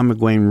Tom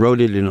McGuane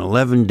wrote it in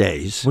 11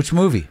 days. Which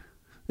movie?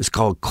 It's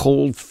called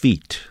Cold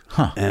Feet.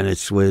 And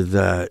it's with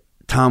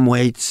Tom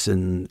Waits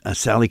and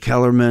Sally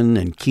Kellerman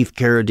and Keith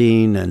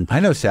Carradine. And I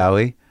know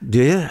Sally.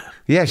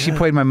 Yeah, she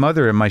played my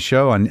mother in my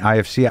show on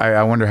IFC.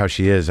 I wonder how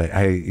she is.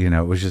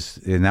 It was just,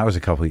 and that was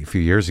a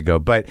few years ago.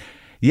 But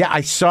yeah,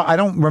 I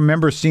don't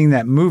remember seeing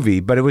that movie,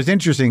 but it was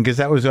interesting because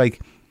that was I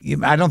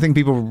don't think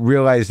people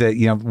realize that,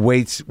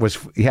 Waits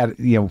had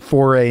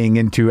foraying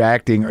into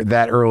acting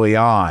that early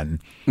on,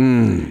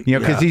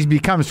 because he's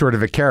become sort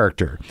of a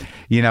character,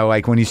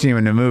 when you see him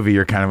in the movie,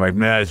 you're kind of like,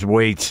 nah, it's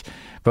Waits.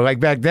 But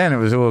back then it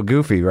was a little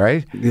goofy,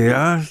 right?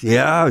 Yeah.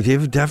 He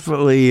was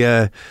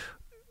definitely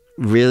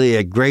really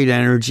a great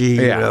energy,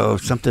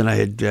 something I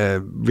had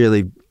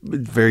really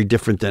very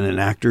different than an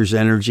actor's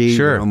energy.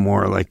 Sure.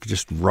 More like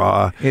just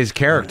raw. His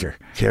character.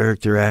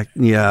 Character act.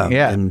 Yeah.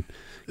 And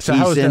so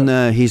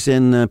he's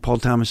in Paul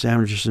Thomas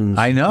Anderson's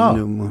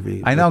new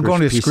movie. I know. I'm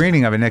going to a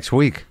screening of it next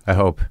week, I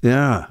hope.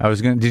 Yeah.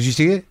 Did you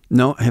see it?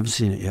 No, I haven't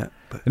seen it yet.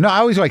 But. No, I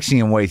always like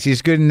seeing Waits.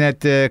 He's good in that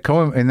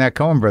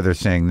Coen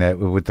Brothers thing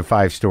with the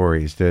 5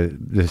 stories,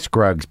 the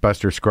Scruggs,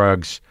 Buster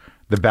Scruggs.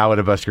 The Ballad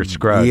of Buster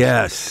Scruggs.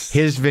 Yes.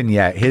 His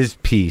vignette, his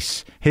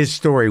piece, his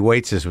story,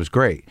 Waits's was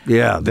great.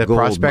 Yeah. The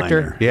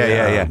Prospector.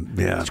 Yeah.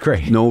 It's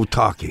great. No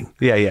talking.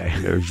 Yeah.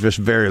 There's just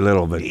very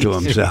little of it to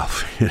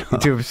himself.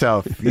 To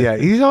himself. Yeah.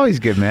 He's always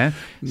good, man.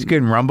 He's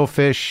good in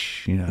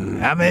Rumblefish.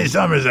 How many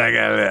summers I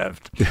got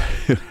left?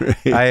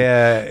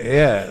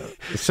 Right.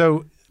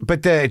 So,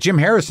 but Jim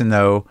Harrison,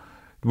 though,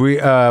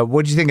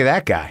 what'd you think of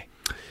that guy?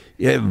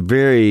 Yeah,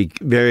 very,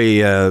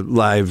 very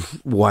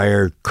live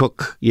wire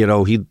cook.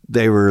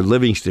 They were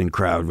Livingston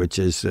crowd, which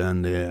is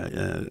on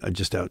the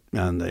just out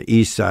on the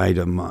east side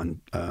of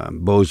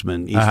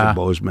Bozeman, east of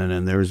Bozeman,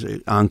 and there's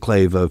an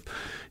enclave of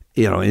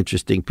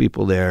interesting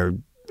people there.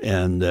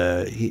 And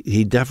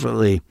he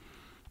definitely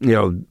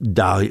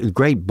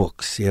great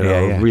books.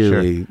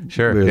 Really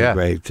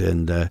great.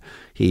 And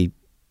he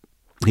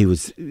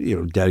was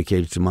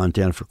dedicated to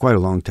Montana for quite a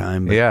long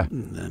time.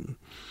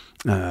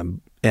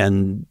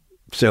 And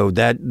so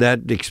that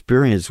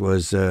experience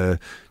was, they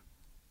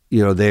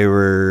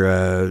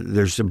were.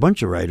 There's a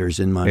bunch of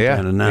writers in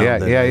Montana now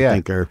that I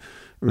think are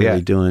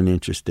really doing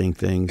interesting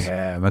things.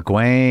 Yeah,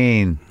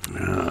 McGuane.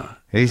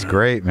 He's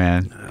great,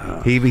 man.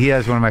 He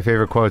has one of my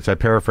favorite quotes. I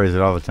paraphrase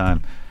it all the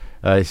time.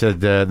 He said,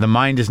 "The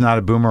mind is not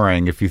a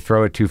boomerang. If you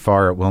throw it too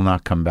far, it will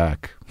not come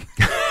back."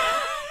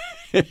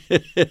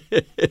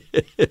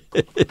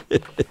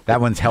 That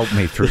one's helped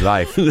me through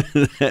life.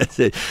 That's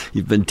it.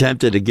 You've been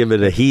tempted to give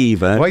it a heave,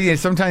 huh? Well, yeah,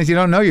 sometimes you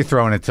don't know you're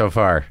throwing it so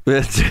far.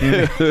 That's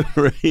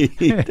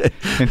right.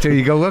 Until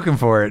you go looking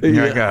for it. And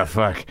you're like, oh,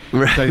 fuck.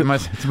 Right. So it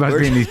must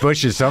be in these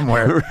bushes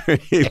somewhere.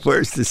 Right.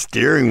 Where's the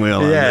steering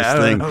wheel on this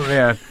thing? Oh,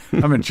 man.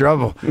 I'm in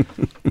trouble.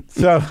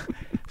 So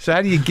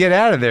how do you get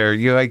out of there?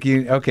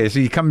 Okay, so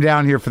you come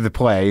down here for the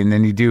play, and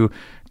then you do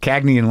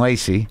Cagney and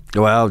Lacey.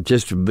 Well,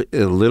 just a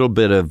little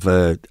bit of,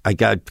 I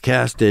got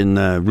cast in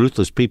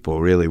Ruthless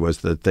People, really was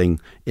the thing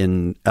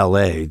in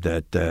L.A.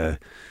 that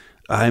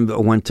I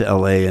went to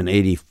L.A. in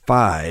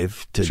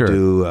 85 to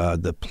do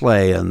the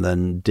play, and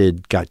then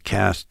got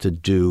cast to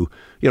do,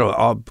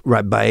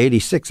 right by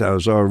 86 I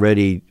was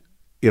already,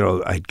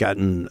 I'd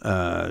gotten,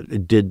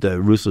 did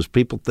the Ruthless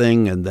People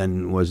thing, and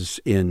then was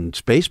in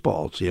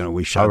Spaceballs.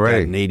 We shot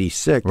that in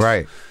 86.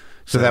 Right.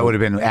 So that would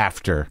have been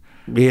after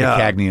the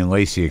Cagney and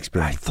Lacey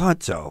experience. I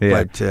thought so.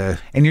 Yeah. But,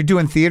 and you're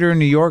doing theater in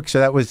New York,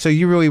 so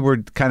you really were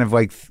kind of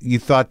like, you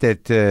thought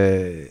that,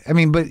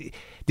 but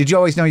did you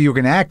always know you were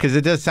going to act? Because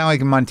it does sound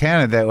like in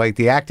Montana that like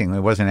the acting, it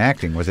wasn't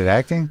acting. Was it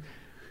acting?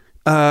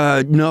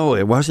 No,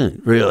 it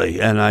wasn't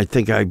really. And I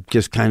think I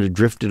just kind of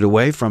drifted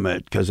away from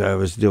it because I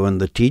was doing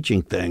the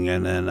teaching thing.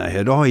 And then I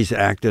had always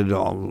acted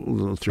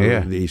all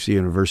through these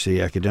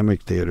university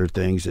academic theater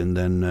things. And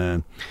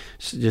then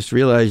just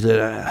realized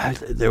that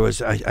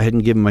I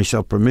hadn't given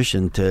myself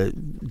permission to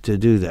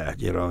do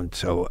that, And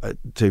so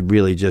to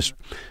really just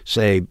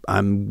say,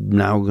 I'm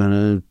now going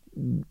to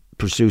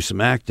pursue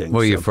some acting.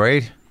 Were you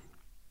afraid?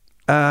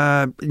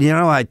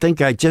 I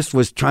think I just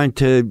was trying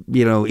to,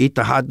 eat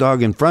the hot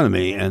dog in front of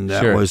me, and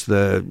that was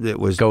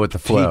go with the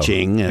flow.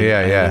 Teaching. And,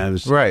 and I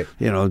was, right.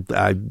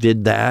 I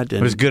did that.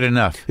 And it was good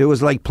enough. It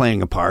was like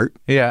playing a part.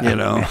 Yeah.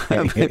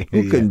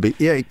 Who couldn't be?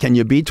 Yeah. Can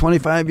you be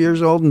 25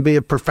 years old and be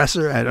a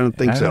professor? I don't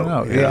think so. I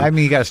don't know. I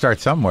mean, you got to start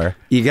somewhere.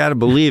 You got to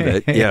believe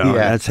it.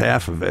 That's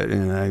half of it.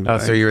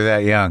 And so you were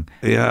that young?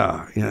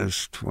 Yeah. I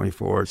was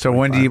 24. So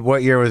 25.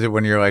 What year was it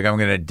when you were like, I'm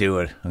going to do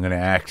it? I'm going to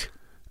act?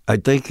 I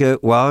think,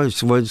 it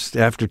was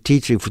after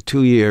teaching for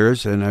 2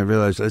 years, and I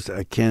realized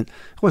I can't.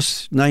 It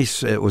was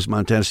nice. It was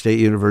Montana State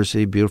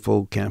University,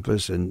 beautiful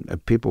campus,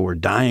 and people were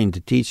dying to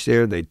teach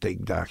there. They'd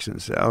take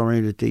Dachshund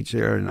salary to teach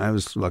there, and I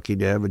was lucky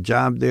to have a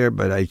job there,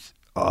 but I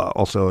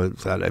also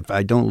thought, if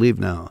I don't leave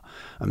now,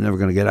 I'm never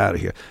going to get out of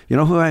here. You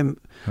know who I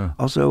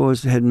also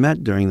had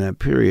met during that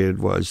period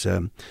was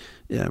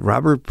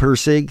Robert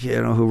Persig,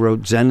 who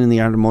wrote Zen and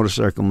the Art of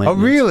Motorcycle Maintenance.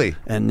 Oh, really?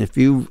 And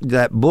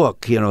that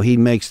book, he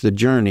makes the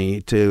journey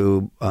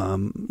to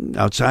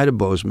outside of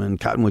Bozeman,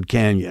 Cottonwood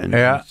Canyon,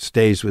 and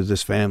stays with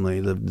this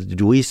family, the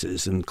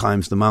Deweeses, and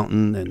climbs the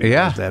mountain and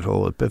has that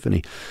whole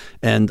epiphany.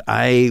 And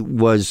I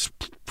was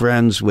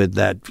friends with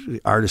that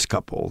artist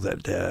couple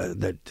that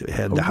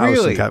had the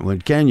house in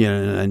Cottonwood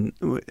Canyon,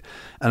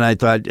 and I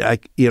thought,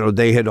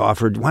 they had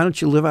offered, why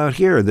don't you live out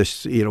here?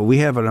 We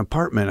have an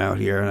apartment out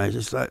here, and I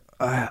just thought,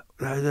 I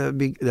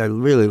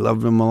really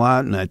loved them a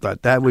lot, and I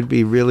thought that would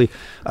be really,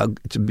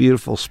 it's a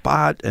beautiful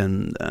spot,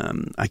 and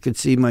I could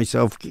see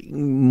myself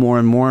more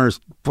and more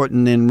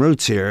putting in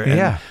roots here.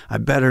 And I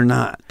better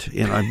not.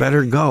 I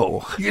better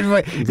go. You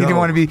didn't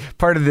want to be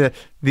part of the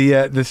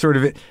sort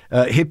of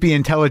hippie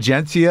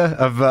intelligentsia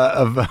of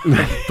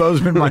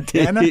Bozeman,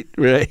 Montana.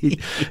 Right.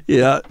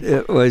 Yeah,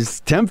 it was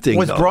tempting.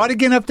 Was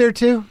Brodigan up there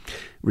too?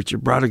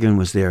 Richard Brodigan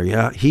was there,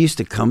 yeah. He used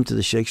to come to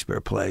the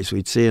Shakespeare plays.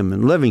 We'd see him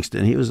in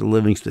Livingston. He was a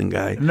Livingston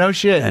guy. No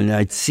shit. And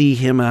I'd see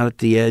him out at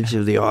the edge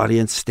of the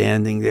audience,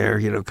 standing there,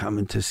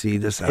 coming to see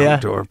this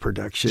outdoor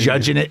production.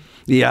 Judging it.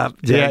 Yeah.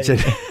 Judging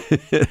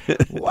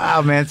it.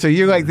 Wow, man. So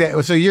you're like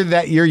that. So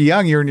you're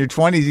young. You're in your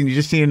 20s, and you're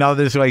just seeing all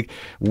this like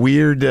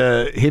weird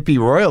hippie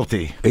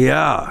royalty.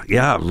 Yeah.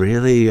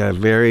 Really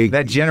very.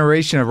 That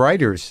generation of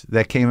writers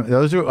that came,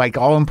 those are like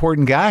all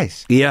important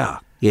guys. Yeah.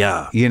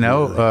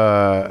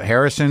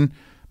 Harrison,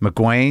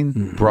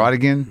 McGuane,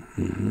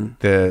 Brodigan,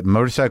 the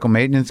motorcycle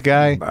maintenance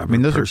guy.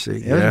 Those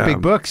are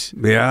big books.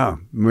 Yeah,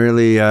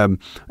 really.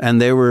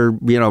 And they were,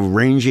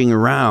 ranging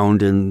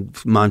around, and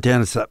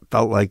Montana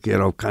felt like,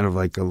 kind of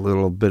like a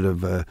little bit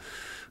of a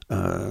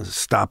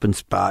stopping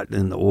spot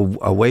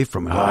away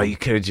from it. Oh, you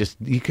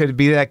could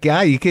be that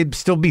guy. You could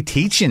still be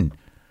teaching.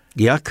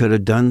 Yeah, could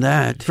have done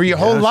that. For your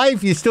whole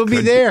life, you'd still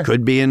be there.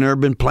 Could be in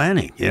urban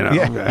planning,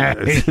 Yeah.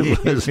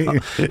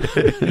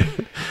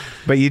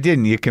 But you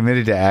didn't. You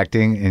committed to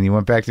acting, and you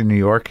went back to New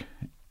York,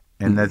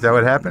 and is that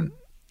what happened?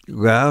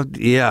 Well,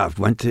 yeah.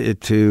 Went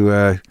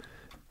to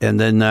and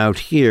then out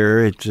here,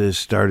 it just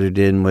started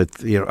in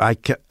with,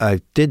 I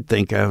did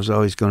think I was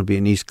always going to be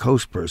an East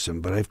Coast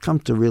person, but I've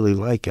come to really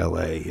like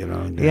L.A.,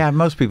 Yeah,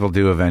 most people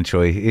do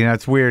eventually.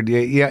 It's weird.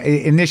 Yeah,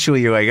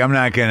 initially you're like, I'm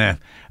not going to,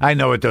 I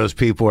know what those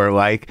people are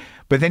like.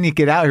 But then you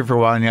get out here for a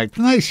while and you're like,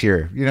 nice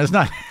here. It's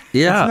not,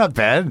 it's not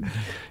bad.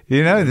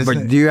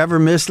 But do you ever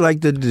miss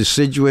like the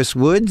deciduous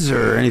woods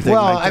or anything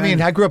like that? Well, I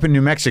mean, I grew up in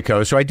New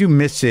Mexico, so I do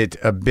miss it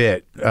a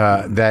bit.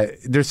 That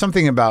there's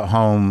something about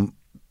home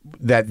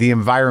that the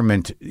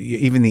environment,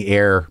 even the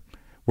air,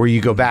 where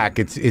you go back,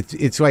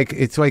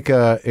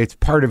 it's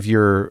part of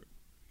your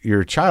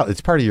your child.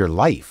 It's part of your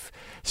life.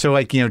 So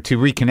like, to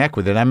reconnect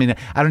with it. I mean,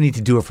 I don't need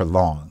to do it for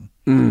long.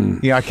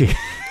 I could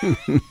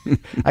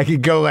I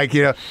could go like,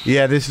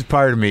 this is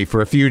part of me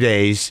for a few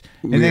days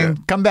and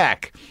then come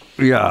back.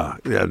 Yeah.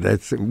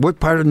 That's what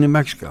part of New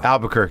Mexico?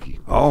 Albuquerque.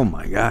 Oh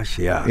my gosh,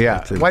 yeah.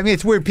 Yeah. Well, I mean,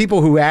 it's weird.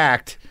 People who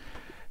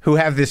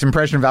have this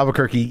impression of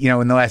Albuquerque,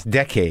 in the last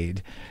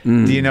decade,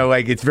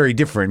 it's very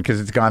different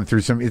because it's gone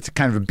through it's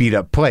kind of a beat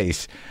up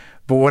place.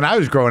 But when I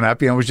was growing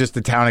up, it was just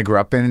the town I grew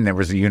up in, and there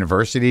was a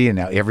university, and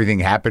everything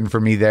happened for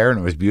me there, and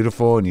it was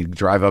beautiful, and you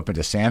drive up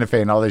into Santa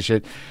Fe and all this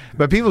shit.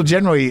 But people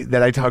generally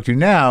that I talk to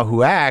now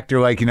who act are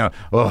like, I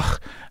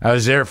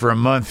was there for a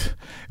month.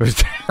 It was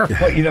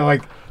terrible,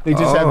 they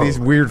just have these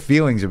weird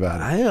feelings about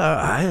it.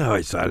 I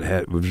always thought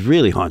it was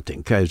really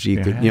haunting because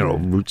you could,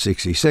 Route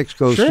 66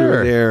 goes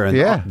through there,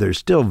 and there's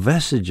still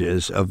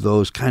vestiges of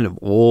those kind of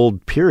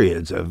old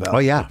periods of Albuquerque. Oh,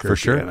 yeah, for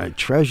sure. And I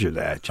treasure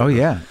that. Oh,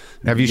 yeah.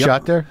 Have you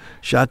shot there?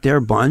 Shot there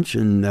a bunch,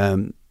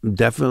 and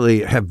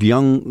definitely have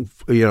young,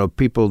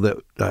 people that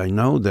I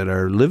know that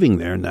are living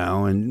there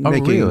now and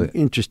making an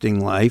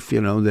interesting life.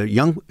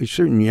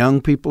 Certain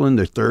young people in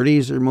their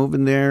 30s are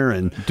moving there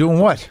and doing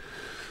what?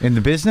 In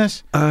the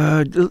business?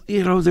 They're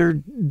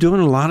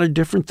doing a lot of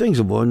different things.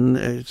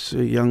 It's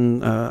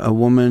a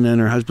woman and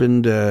her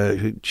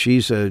husband.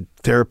 She's a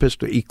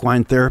therapist, an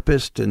equine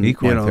therapist, and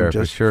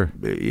therapist, sure.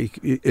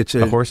 It's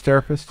a horse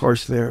therapist.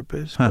 Horse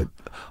therapist. Huh.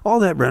 But all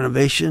that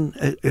renovation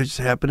is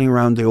happening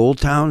around the old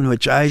town,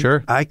 which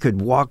I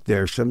could walk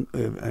there.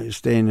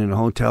 Staying in a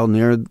hotel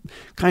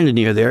kind of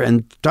near there,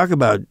 and talk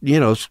about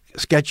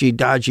sketchy,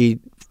 dodgy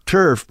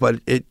turf.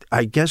 But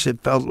I guess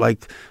it felt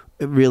like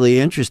really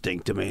interesting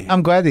to me.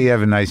 I'm glad that you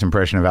have a nice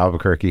impression of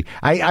Albuquerque.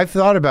 I've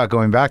thought about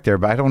going back there,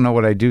 but I don't know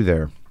what I do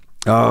there.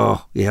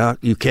 Oh, yeah.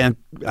 You can't.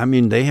 I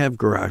mean, they have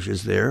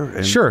garages there.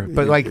 And, sure,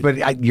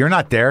 but you're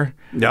not there.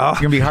 No. It's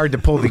going to be hard to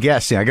pull the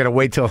guests. I got to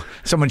wait till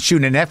someone's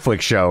shooting a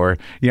Netflix show or,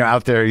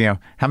 out there,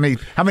 how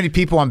many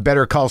people on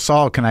Better Call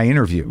Saul can I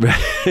interview?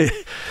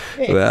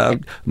 Well,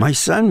 my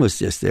son was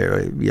just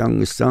there.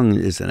 Youngest son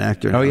is an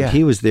actor. Oh, yeah.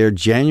 He was there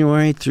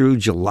January through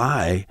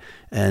July,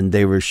 and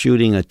they were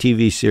shooting a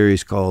TV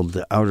series called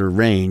The Outer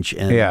Range.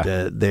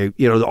 And they,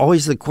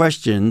 always the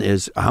question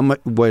is,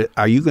 what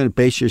are you going to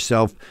base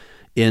yourself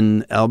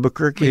in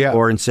Albuquerque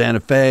or in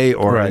Santa Fe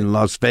or in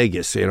Las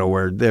Vegas,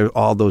 where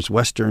all those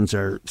westerns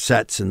are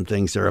sets and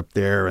things are up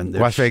there. And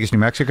Las Vegas, New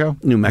Mexico?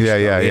 New Mexico,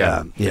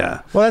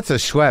 yeah. Well, that's a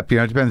schlep.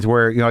 It depends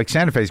where, like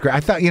Santa Fe's great. I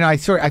thought,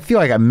 I feel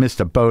like I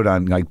missed a boat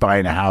on like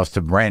buying a house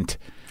to rent.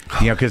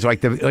 Because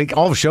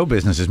all the show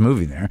business is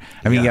moving there.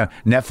 I mean,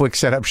 Netflix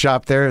set up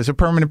shop there as a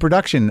permanent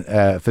production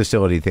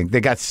facility thing. They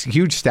got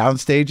huge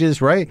sound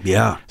stages, right?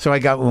 Yeah. So I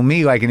got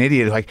me like an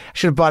idiot. Like I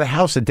should have bought a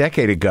house a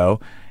decade ago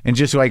and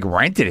just like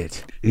rented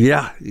it.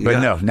 Yeah.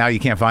 But no, now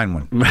you can't find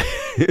one.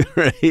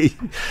 Right.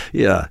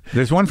 Yeah.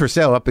 There's one for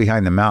sale up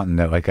behind the mountain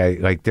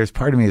that there's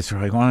part of me that's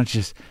like, why don't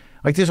you just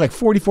there's like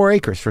 44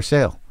 acres for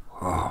sale.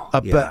 Oh,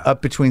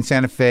 up between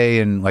Santa Fe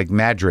and like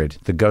Madrid,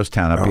 the ghost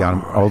town up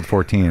beyond Old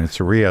 14 and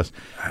Cerrillos.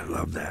 I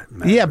love that.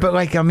 Madrid. Yeah, but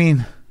I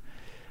mean,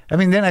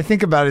 then I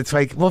think about it. It's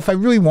like, well, if I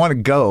really want to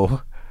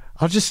go,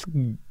 I'll just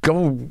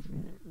go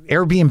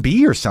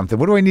Airbnb or something.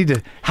 What do I need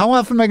to? How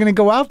often am I going to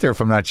go out there if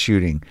I'm not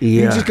shooting?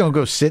 Yeah. You're just going to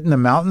go sit in the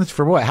mountains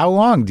for what? How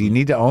long? Do you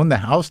need to own the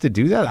house to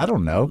do that? I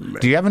don't know.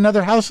 Do you have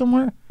another house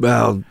somewhere?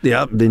 Well,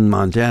 yeah, in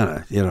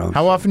Montana.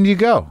 How often do you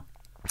go?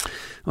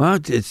 Well,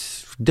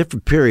 it's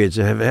different periods.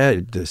 I have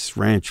had this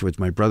ranch with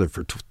my brother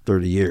for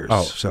 30 years.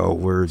 Oh.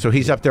 So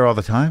he's up there all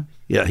the time?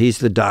 Yeah, he's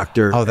the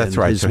doctor. Oh, that's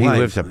right. So he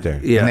lives up there.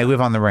 Yeah. And they live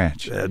on the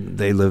ranch.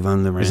 They live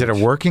on the ranch. Is it a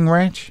working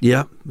ranch?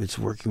 Yeah, it's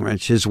a working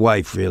ranch. His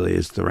wife really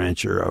is the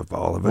rancher of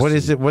all of us. What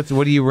is it? What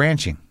are you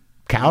ranching?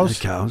 Cows?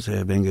 Cows. They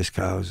have Angus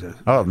cows.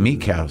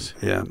 Meat cows.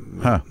 Yeah.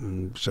 Huh.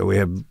 So we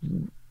have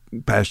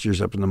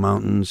pastures up in the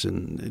mountains,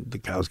 and the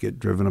cows get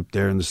driven up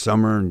there in the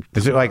summer.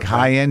 Is it like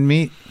high-end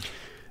meat?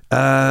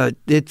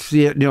 It's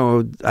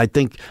I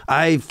think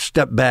I've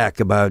stepped back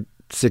about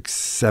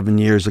 6-7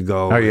 years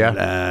ago. Oh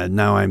yeah. And,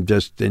 now I'm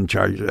just in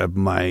charge of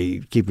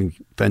my keeping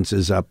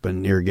fences up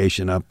and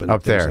irrigation up and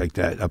up things there like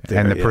that. Up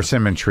there, and the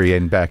persimmon tree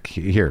and back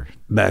here.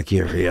 Back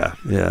here,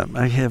 yeah.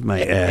 I have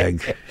my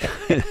ag.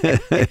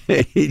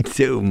 You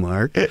too,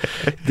 Mark.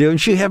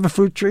 Don't you have a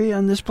fruit tree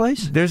on this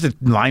place? There's a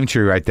lime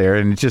tree right there,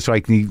 and it's just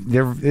like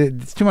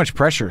it's too much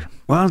pressure.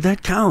 Well,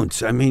 that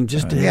counts. I mean,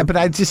 just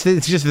but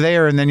it's just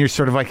there, and then you're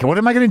sort of like, what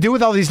am I going to do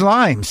with all these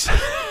limes?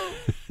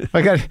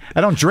 Like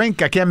I don't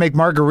drink. I can't make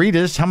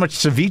margaritas. How much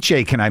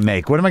ceviche can I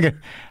make? What am I going?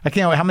 I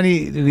can't. How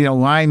many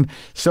lime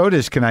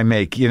sodas can I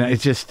make?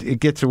 It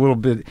gets a little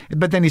bit.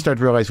 But then you start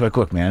to realize, like,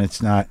 look, man,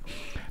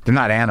 they're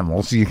not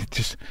animals. You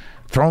just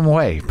throw them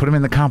away. Put them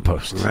in the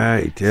compost.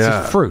 Right.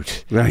 Yeah. It's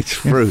fruit. Right. It's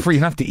fruit. You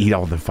don't have to eat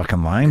all the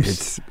fucking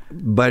limes.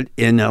 But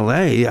in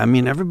L.A., I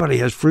mean, everybody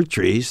has fruit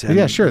trees. And,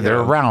 yeah, sure. They're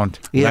around.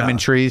 Yeah. Lemon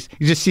trees.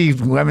 You just see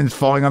lemons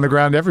falling on the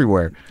ground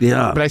everywhere.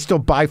 Yeah. But I still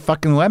buy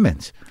fucking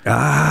lemons.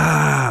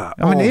 I'm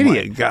an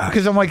idiot.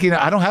 Because I'm like,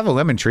 I don't have a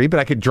lemon tree, but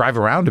I could drive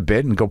around a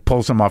bit and go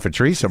pull some off a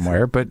tree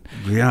somewhere. But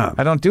yeah,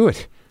 I don't do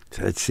it.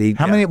 See,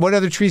 How many? What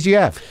other trees do you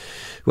have?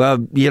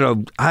 Well,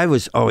 I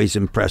was always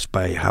impressed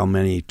by how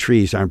many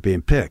trees aren't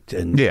being picked.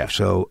 And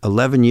so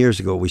 11 years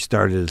ago, we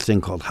started a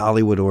thing called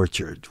Hollywood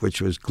Orchard,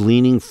 which was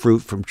gleaning fruit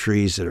from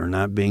trees that are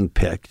not being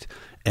picked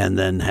and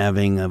then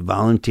having a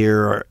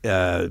volunteer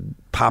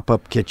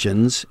pop-up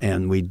kitchens.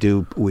 And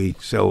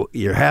so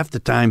you're half the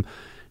time,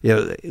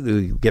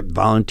 we get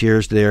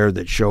volunteers there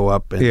that show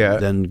up and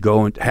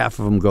then half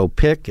of them go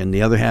pick, and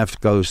the other half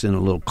goes in a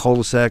little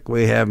cul-de-sac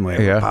we have. And we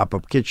have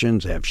pop-up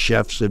kitchens, have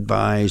chefs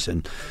advise,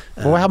 and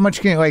well, how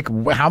much can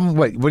what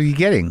are you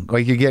getting?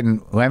 Like you're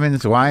getting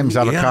lemons, limes,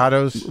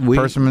 avocados,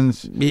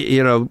 persimmons.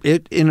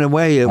 It in a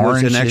way it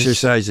oranges. was an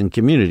exercise in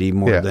community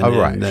more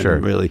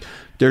than really.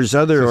 There's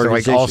other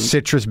organizations. Like all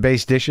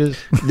citrus-based dishes?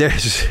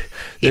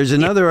 There's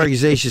another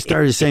organization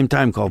started at the same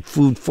time called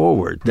Food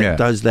Forward that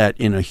does that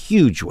in a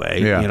huge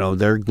way. Yeah.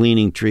 They're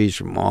gleaning trees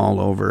from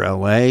all over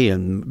L.A.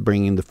 and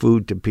bringing the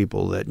food to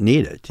people that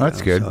need it.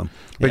 That's good. So,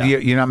 but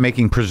you're not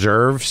making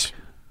preserves?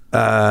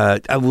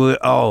 That's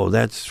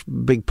a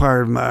big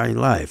part of my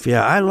life.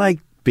 Yeah, I like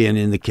being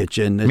in the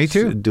kitchen. Me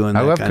too. Doing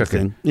I that love kind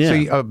cooking. Of thing.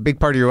 Yeah. So a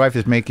big part of your life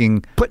is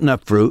putting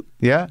up fruit.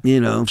 Yeah.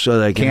 So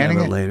that I can Canning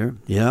have it later.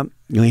 Yeah.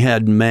 We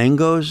had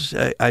mangoes.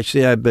 I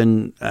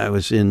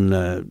was in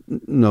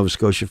Nova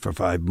Scotia for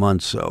 5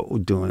 months,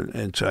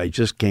 and so I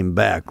just came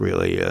back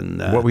really. And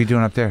what were you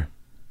doing up there?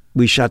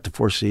 We shot the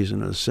fourth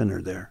season of The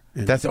Sinner there.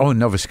 In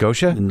Nova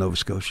Scotia? In Nova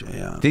Scotia,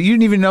 yeah. You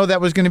didn't even know that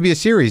was going to be a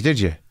series, did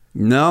you?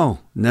 No,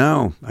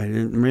 I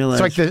didn't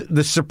realize. It's like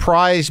the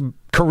surprise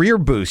career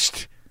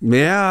boost.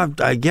 Yeah,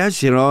 I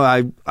guess,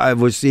 I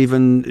was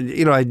even,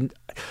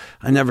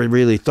 I never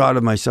really thought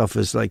of myself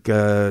as like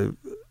the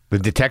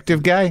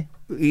detective guy?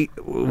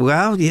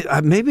 Well,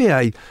 maybe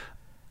I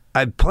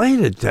played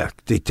a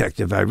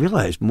detective. I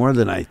realized more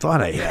than I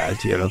thought I had.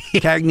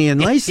 Cagney and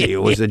Lacey.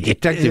 It was a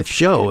detective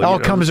show. It all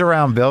comes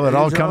around, Bill. It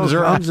all comes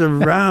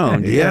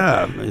around.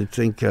 Yeah, I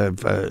think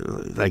of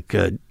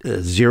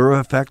Zero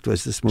Effect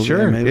was this movie.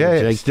 Sure.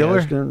 Jake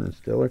Stiller.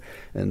 Stiller,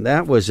 and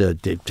that was a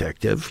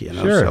detective.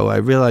 Sure. So I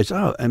realized,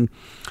 and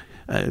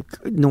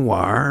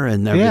noir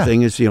and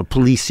everything is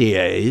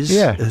policiers,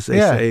 as they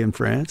say in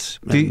France.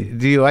 Do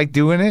you like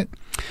doing it?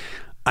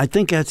 I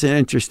think that's an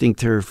interesting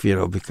turf,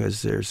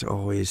 because there's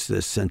always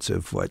this sense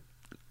of what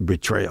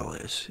betrayal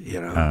is,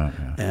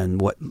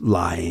 and what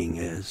lying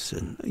is,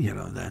 and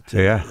that's.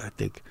 I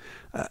think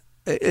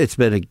it's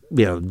been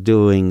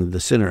doing The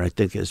Sinner. I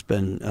think has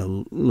been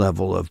a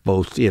level of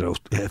both.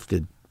 Have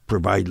to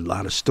provide a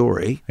lot of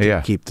story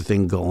to keep the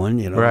thing going,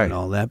 and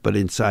all that. But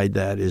inside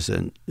that is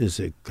a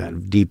kind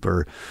of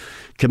deeper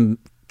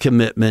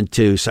commitment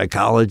to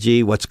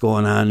psychology, what's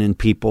going on in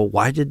people,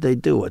 why did they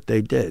do what they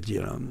did,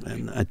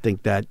 and I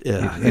think that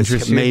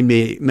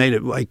made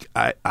it like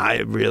I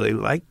really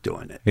like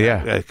doing it.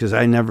 Because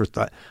I never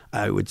thought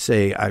I would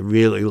say I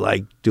really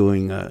like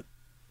doing a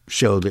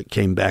show that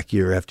came back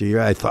year after year.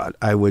 I thought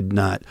I'd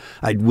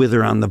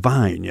wither on the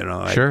vine,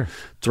 I'd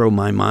throw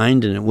my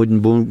mind and it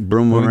wouldn't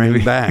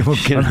boomerang back.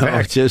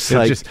 Just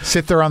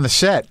sit there on the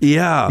set.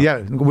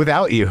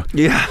 Without you.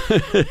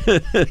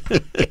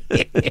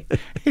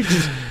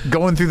 Just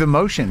going through the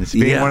motions,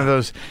 being one of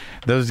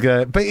those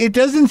guys. But it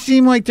doesn't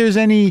seem like there's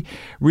any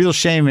real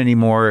shame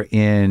anymore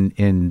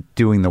in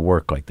doing the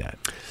work like that.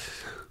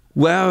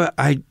 Well,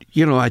 I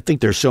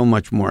think there's so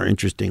much more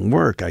interesting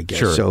work, I guess.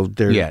 Sure. So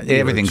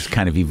everything's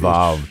kind of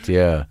evolved.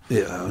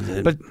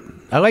 But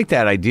I like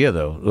that idea,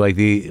 though. Like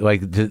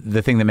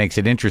the thing that makes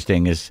it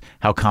interesting is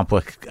how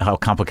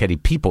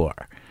complicated people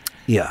are.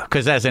 Yeah.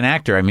 Because as an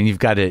actor, I mean, you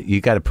got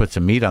to put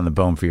some meat on the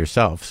bone for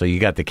yourself. So you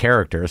got the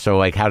character. So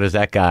like, how does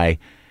that guy,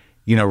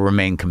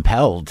 remain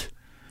compelled?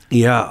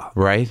 Yeah.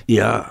 Right.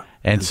 Yeah.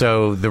 And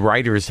so the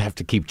writers have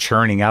to keep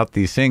churning out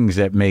these things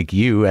that make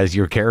you, as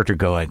your character,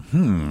 go like,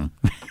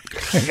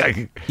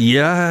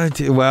 Yeah,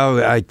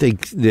 well, I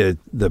think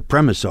the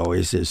premise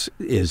always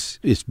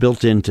is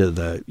built into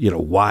the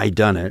why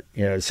done it.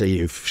 Say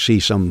you see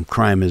some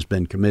crime has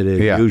been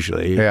committed,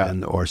 usually,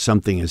 or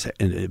something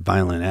a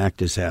violent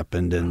act has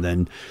happened, and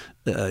then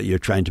you're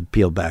trying to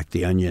peel back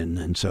the onion,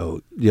 and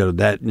so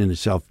that in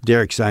itself.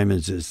 Derek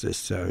Simons is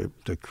this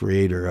the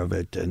creator of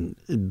it, and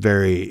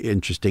very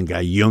interesting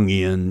guy,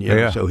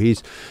 Jungian. So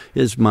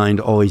his mind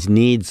always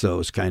needs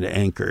those kind of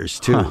anchors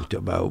too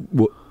about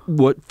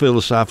what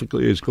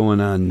philosophically is going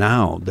on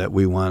now that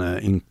we want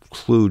to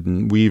include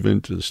and weave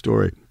into the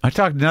story. I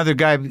talked to another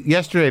guy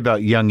yesterday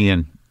about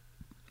Jungian.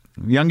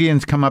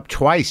 Jungian's come up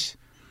twice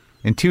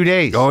in 2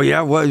 days. Oh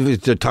yeah, what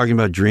was it talking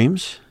about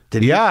dreams?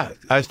 I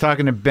was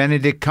talking to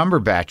Benedict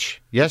Cumberbatch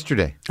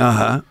yesterday.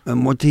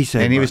 And what did he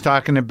say? And he was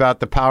talking about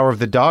The Power of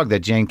the Dog,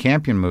 that Jane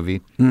Campion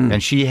movie,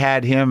 and she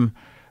had him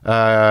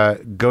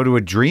go to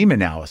a dream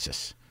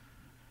analysis,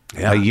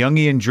 a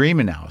Jungian dream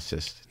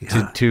analysis,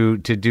 to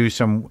do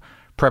some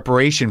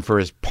preparation for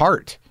his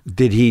part.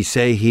 Did he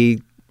say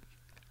he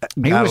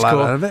got a lot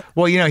out of it?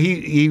 Well,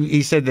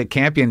 he said that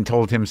Campion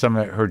told him some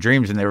of her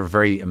dreams, and they were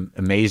very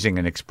amazing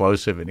and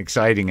explosive and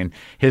exciting, and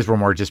his were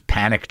more just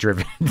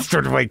panic-driven,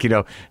 sort of like,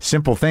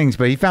 simple things,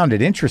 but he found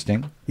it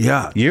interesting.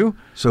 Yeah. You?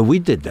 So we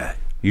did that.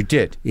 You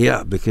did?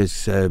 Yeah,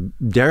 because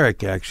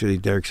Derek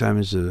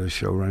Simons is the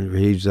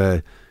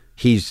showrunner.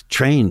 He's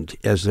trained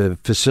as a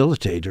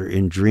facilitator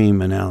in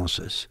dream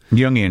analysis.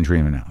 Jungian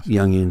dream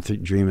analysis.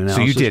 Dream analysis.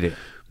 So you did it?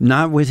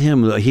 Not with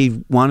him.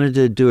 He wanted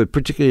to do it,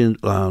 particularly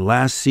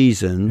last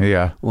season.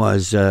 Yeah.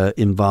 Was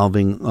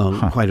involving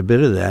quite a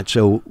bit of that.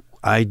 So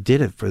I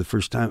did it for the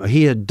first time.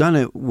 He had done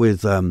it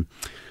with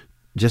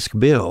Jessica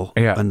Biel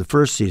in the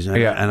first season,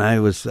 and I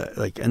was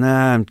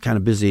I'm kind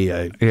of busy.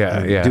 I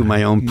do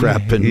my own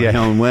prep in my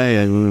own way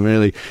and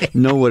really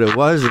know what it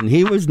was. And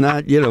he was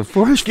not,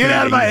 forced. Get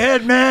out of my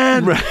head,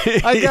 man!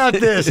 Right. I got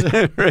this.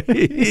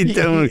 Right?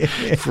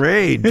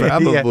 Afraid,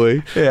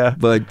 probably. Yeah.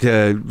 But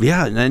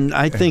and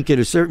I think at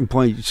a certain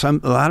point, a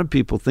lot of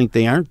people think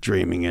they aren't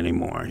dreaming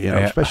anymore.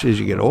 Especially as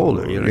you get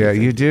older.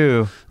 You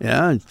do.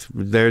 Yeah,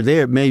 they're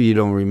there. Maybe you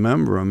don't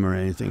remember them or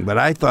anything. But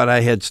I thought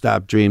I had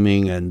stopped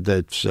dreaming, and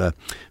that's.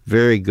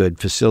 Very good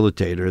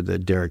facilitator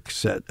that Derek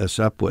set us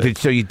up with.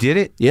 So you did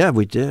it? Yeah,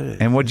 we did it.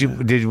 And would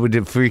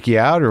it freak you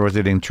out, or was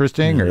it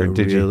interesting, or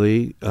did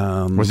really?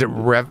 Was it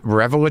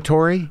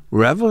revelatory?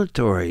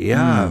 Revelatory,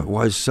 yeah,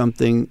 was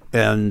something,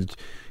 and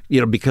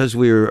because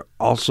we were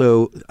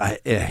also, I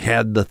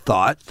had the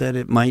thought that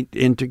it might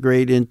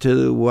integrate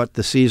into what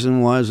the season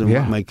was and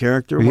what my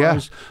character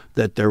was.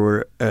 That there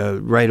were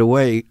right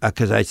away,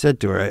 because I said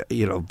to her,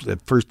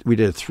 at first we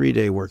did a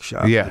 3-day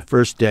workshop. Yeah. The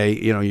first day,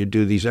 you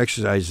do these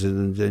exercises,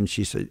 and then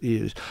she said,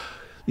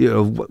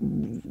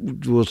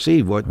 we'll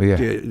see what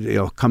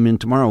come in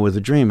tomorrow with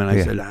a dream. And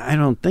I said, I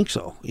don't think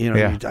so.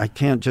 I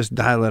can't just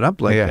dial it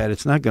up like that.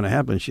 It's not going to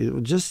happen. She said,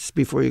 well, just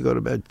before you go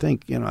to bed,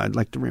 think, I'd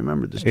like to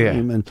remember this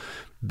dream. And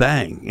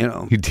bang,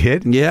 You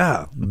did?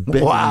 Yeah.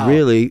 Wow.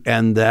 Really.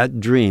 And that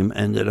dream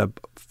ended up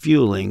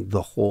fueling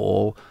the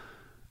whole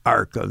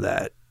arc of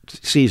that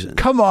season.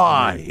 Come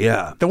on.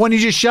 Yeah. The one you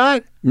just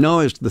shot? No,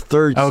 it's the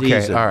third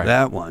season. All right.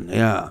 That one,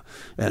 yeah.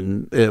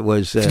 And it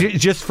was...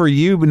 just for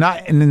you, but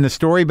not in the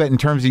story, but in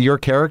terms of your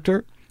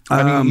character?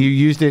 I mean, you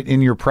used it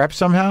in your prep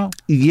somehow?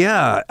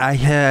 Yeah. I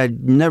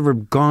had never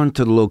gone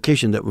to the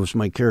location that was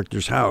my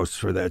character's house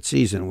for that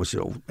season. It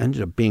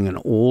ended up being an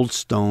old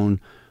stone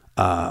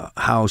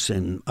house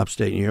in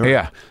upstate New York.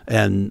 Yeah.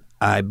 And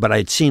but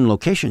I'd seen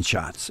location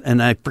shots,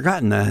 and I'd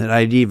forgotten that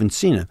I'd even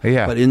seen it.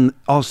 Yeah. But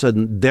all of a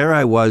sudden, there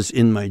I was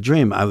in my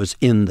dream. I was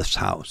in this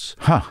house.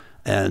 Huh.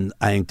 And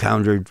I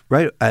encountered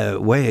right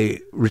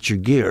away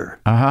Richard Gere.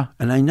 Uh-huh.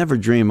 And I never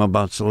dream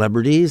about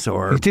celebrities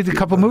or... You did a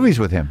couple movies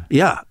with him.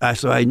 Yeah.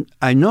 So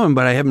I know him,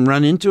 but I haven't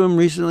run into him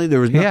recently. There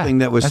was nothing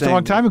that was That's saying... a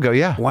long time ago,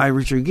 yeah. Why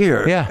Richard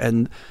Gere? Yeah.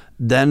 And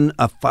then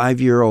a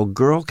 5-year-old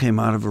girl came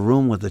out of a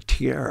room with a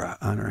tiara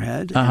on her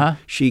head. Uh-huh.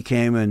 She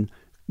came and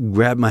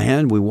grabbed my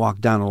hand. We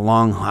walked down a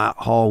long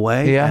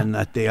hallway, and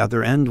at the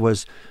other end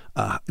was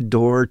a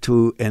door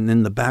and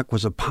in the back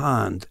was a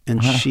pond.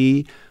 And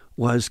she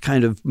was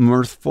kind of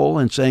mirthful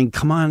and saying,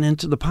 "Come on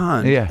into the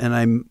pond." Yeah.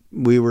 And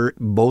we were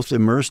both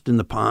immersed in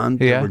the pond.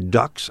 There were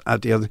ducks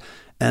at the other.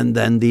 And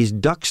then these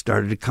ducks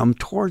started to come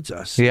towards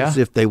us as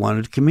if they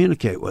wanted to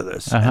communicate with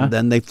us. And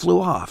then they flew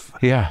off.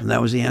 Yeah. And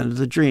that was the end of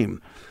the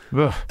dream.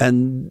 Ugh.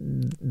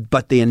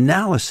 But the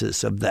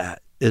analysis of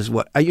that is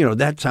what,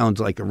 that sounds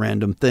like a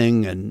random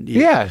thing. And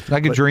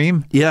like a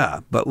dream.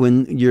 Yeah. But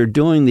when you're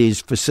doing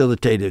these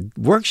facilitated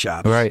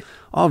workshops,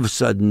 all of a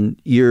sudden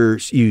you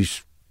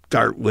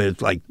start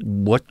with, like,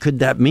 what could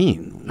that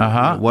mean?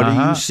 What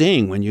are you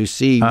seeing when you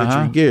see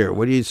Richard Gere?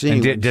 What are you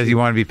seeing? And does he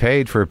want to be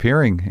paid for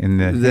appearing in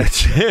the...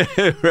 That's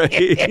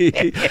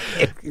right.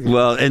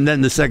 Well, and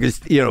then the second,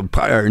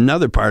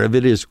 another part of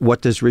it is,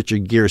 what does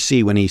Richard Gere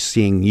see when he's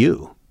seeing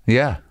you?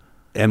 Yeah.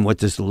 And what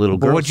does the little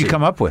girl what'd you see?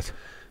 come up with?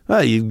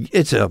 Well,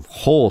 it's a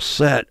whole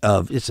set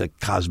of, it's a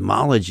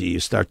cosmology you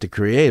start to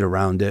create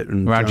around it.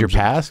 Around your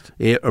past?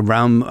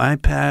 Around my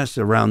past,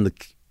 around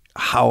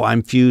how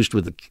I'm fused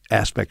with the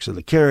aspects of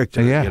the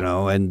character,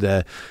 and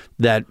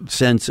that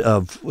sense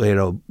of,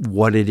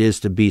 what it is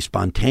to be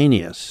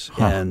spontaneous.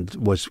 And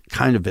was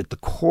kind of at the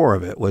core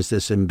of it was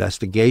this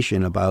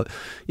investigation about,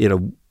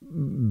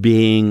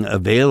 being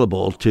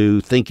available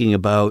to thinking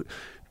about,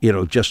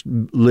 just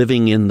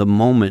living in the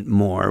moment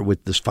more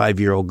with this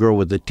 5-year-old girl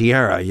with the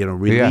tiara,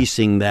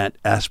 releasing that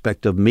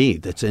aspect of me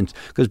that's in,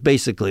 because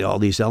basically all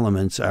these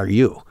elements are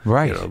you.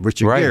 Right.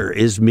 Richard Gere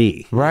is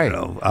me. Right.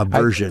 A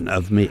version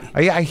of me.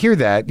 I hear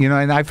that,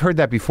 and I've heard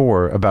that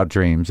before about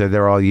dreams, that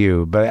they're all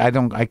you, but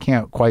I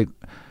can't quite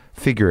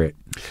figure it.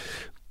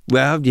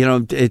 Well,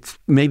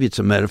 maybe it's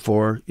a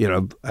metaphor.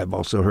 I've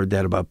also heard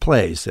that about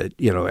plays, that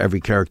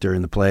every character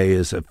in the play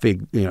is a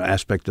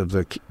aspect of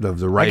the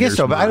writer's I guess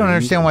so, but mind. I don't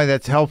understand why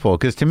that's helpful.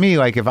 Because to me,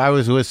 like, if I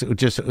was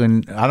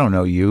I don't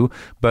know you,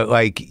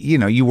 but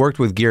you worked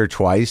with Gere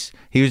twice.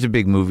 He was a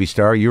big movie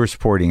star. You were a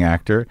supporting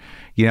actor.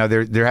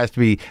 There has to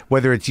be,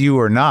 whether it's you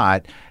or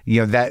not.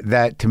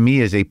 That to me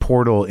is a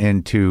portal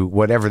into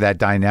whatever that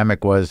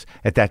dynamic was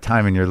at that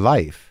time in your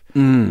life,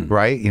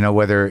 right?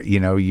 Whether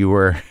you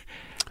were.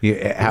 He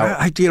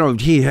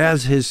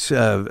has his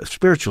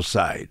spiritual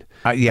side.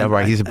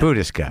 Right. He's a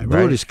Buddhist guy, right?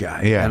 Buddhist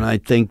guy. Yeah. And I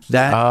think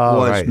that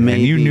was maybe...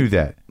 And you knew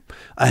that.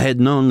 I had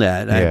known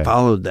that. I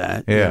followed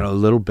that, a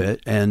little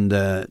bit. And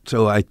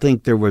so I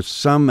think there was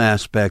some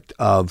aspect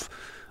of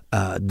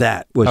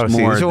that was more. See,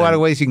 there's a lot of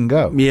ways you can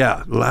go.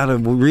 Yeah, a lot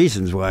of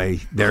reasons why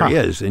there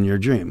is in your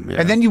dream. Yeah.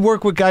 And then you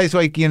work with guys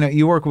like,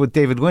 you work with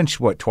David Lynch,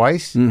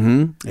 twice?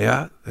 Mm-hmm.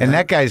 Yeah. And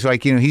that guy's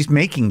like, he's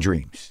making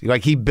dreams.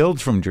 Like, he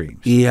builds from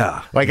dreams.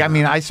 Yeah. Like, I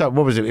mean, I saw,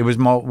 what was it? It was,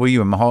 were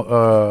you in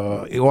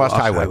Lost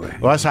Highway.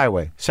 Lost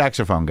Highway.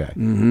 Saxophone guy.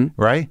 Mm-hmm.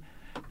 Right?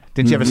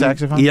 Didn't you have a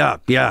saxophone? Yeah.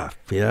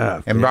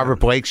 And Robert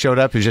Blake showed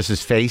up as just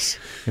his face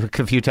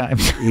a few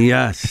times.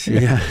 Yes.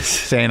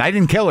 Saying, I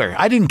didn't kill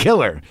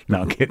her.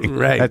 No, I'm kidding.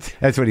 Right.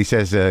 That's what he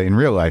says in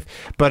real life.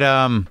 But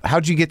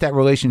how'd you get that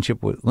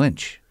relationship with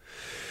Lynch?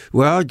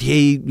 Well,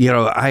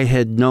 I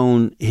had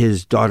known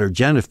his daughter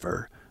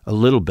Jennifer a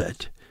little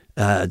bit.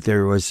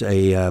 There was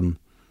a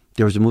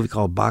movie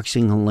called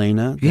Boxing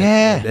Helena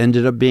that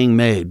ended up being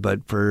made,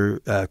 but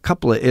for a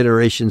couple of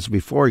iterations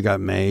before it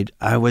got made,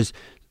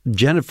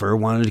 Jennifer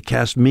wanted to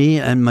cast me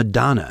and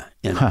Madonna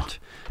in it.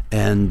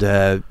 And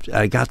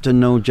I got to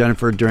know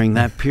Jennifer during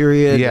that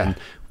period. Yeah. And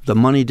the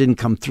money didn't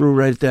come through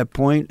right at that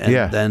point.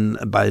 And then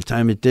by the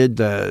time it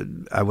did,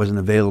 I wasn't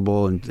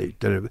available. And they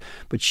did it.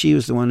 But she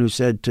was the one who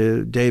said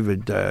to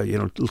David,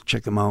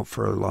 check him out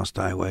for Lost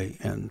Highway.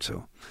 And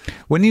so.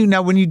 When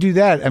you do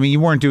that, I mean,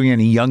 you weren't doing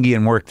any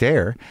Jungian work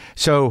there.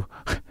 So,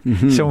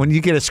 so when you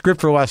get a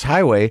script for Lost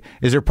Highway,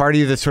 is there part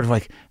of you that's sort of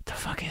like, the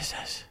fuck is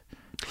this?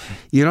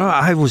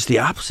 I was the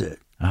opposite.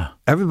 Oh.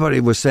 Everybody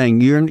was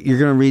saying, you're going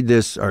to read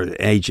this, or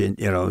the agent,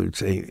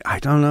 say, I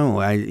don't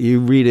know. You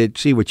read it,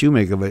 see what you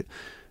make of it.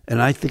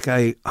 And I think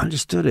I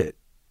understood it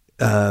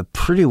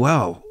pretty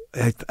well.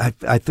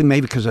 I think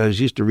maybe because I was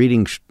used to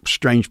reading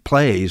strange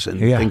plays and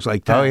things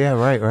like that. Oh, yeah,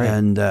 right.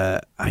 And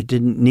I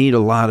didn't need a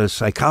lot of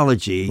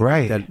psychology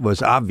that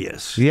was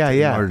obvious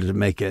in order to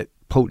make it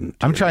potent.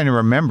 I'm trying to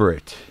remember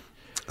it.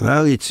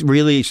 Well, it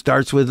really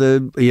starts with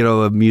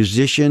a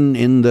musician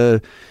in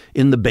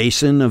the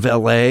basin of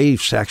L.A.,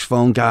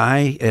 saxophone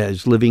guy,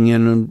 is living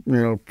in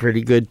a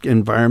pretty good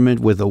environment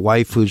with a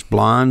wife who's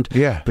blonde,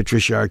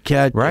 Patricia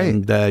Arquette, right?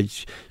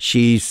 And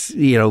she's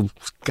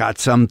got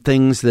some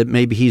things that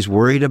maybe he's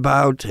worried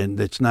about, and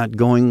it's not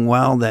going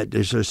well. That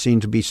there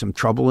seems to be some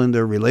trouble in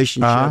their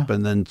relationship,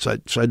 and then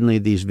suddenly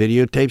these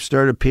videotapes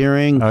start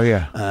appearing. Oh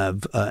yeah,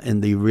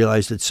 and they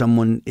realize that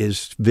someone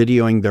is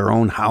videoing their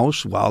own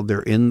house while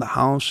they're in the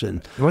house.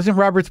 And wasn't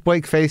Robert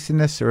Blake facing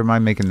this, or am I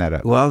making that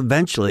up? Well,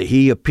 eventually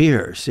he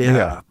appears,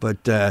 but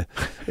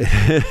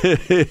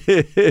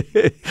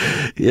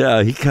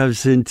he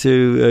comes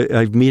into.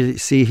 I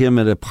see him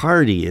at a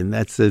party, and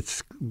that's a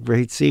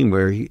great scene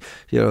where he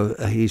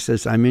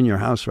says, "I'm in your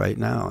house right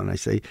now," and I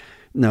say,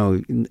 "No,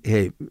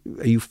 hey,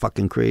 are you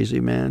fucking crazy,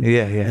 man?"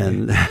 Yeah.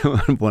 And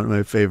one of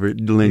my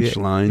favorite Lynch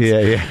lines.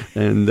 Yeah.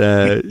 And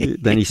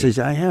then he says,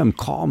 "I am.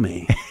 Call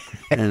me."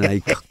 And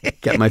I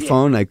get my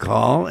phone. I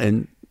call,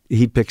 and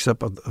he picks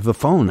up the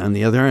phone on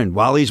the other end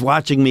while he's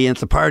watching me at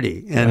the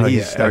party, and he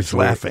starts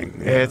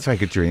laughing. Yeah, it's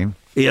like a dream.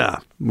 Yeah,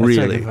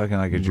 really, fucking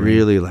like a dream.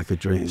 Really like a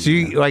dream. So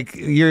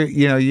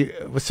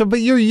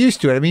but you're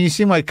used to it. I mean, you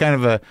seem like kind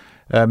of a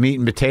meat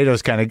and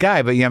potatoes kind of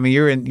guy, but I mean,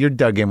 you're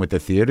dug in with the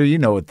theater. You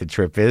know what the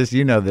trip is.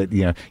 You know that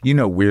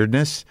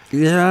weirdness.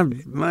 Yeah,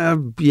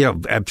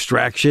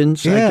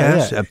 abstractions. I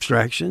guess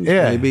abstractions.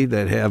 Maybe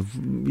that have.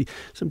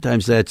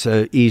 Sometimes that's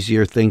an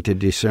easier thing to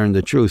discern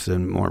the truth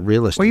and more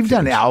realistic. Well, you've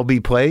done Albee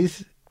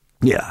plays.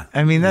 Yeah,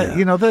 I mean that.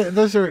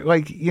 Those are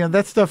like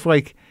that stuff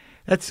like.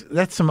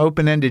 That's some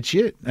open-ended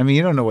shit. I mean,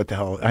 you don't know what the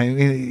hell. I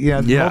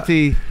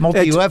mean,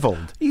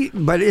 multi-leveled.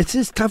 But it's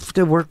just tough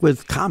to work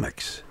with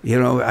comics.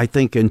 I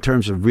think in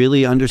terms of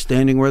really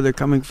understanding where they're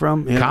coming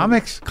from.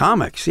 Comics,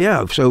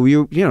 yeah. So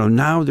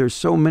now there's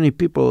so many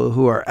people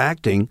who are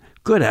acting,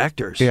 good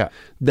actors,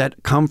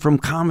 that come from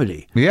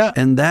comedy. Yeah.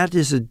 And that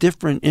is a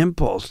different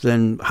impulse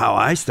than how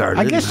I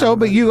started. I guess so,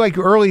 but you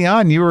early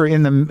on, you were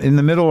in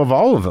the middle of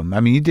all of them.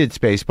 I mean, you did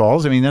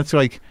Spaceballs. I mean, that's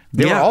like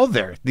they were all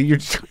there. You're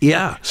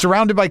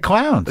surrounded by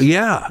clowns.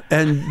 Yeah.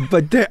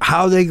 But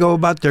how they go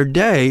about their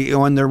day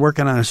when they're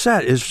working on a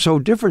set is so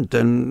different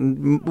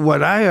than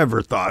what I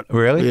ever thought.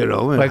 Really?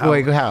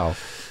 Like how?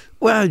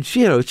 Well,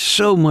 it's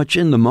so much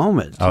in the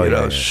moment.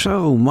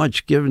 So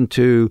much given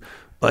to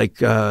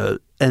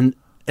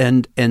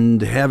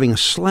and having a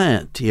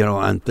slant,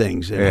 on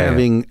things,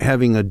 and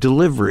having a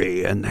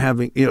delivery, and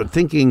having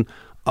thinking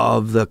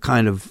of the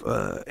kind of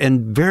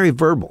and very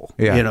verbal.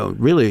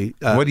 Really.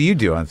 What do you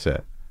do on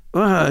set?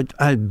 I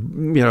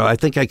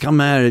think I come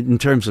at it in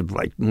terms of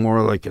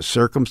more like a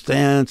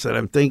circumstance that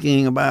I'm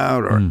thinking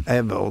about, or I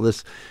have all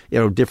this,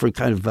 different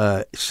kind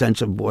of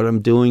sense of what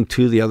I'm doing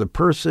to the other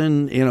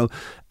person,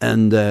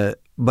 and.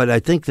 but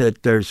I think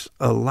that there's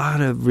a lot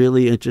of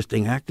really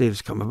interesting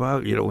actors come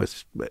about,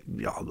 with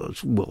all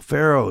those Will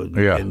Ferrell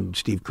and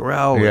Steve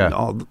Carell and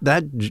all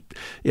that,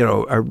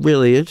 I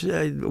really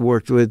I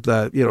worked with,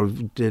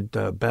 did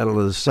Battle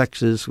of the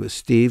Sexes with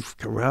Steve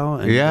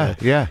Carell. And,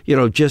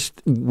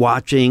 just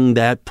watching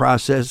that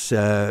process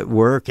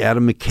work,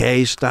 Adam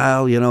McKay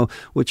style,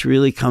 which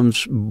really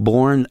comes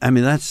born. I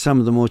mean, that's some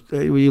of the most,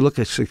 when you look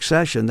at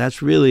Succession,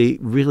 that's really,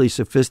 really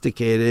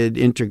sophisticated,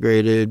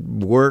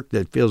 integrated work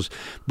that feels,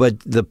 but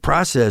the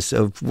process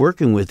of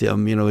working with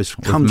him,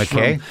 comes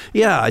McKay?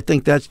 from, I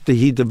think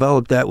he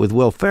developed that with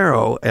Will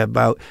Ferrell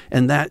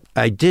and that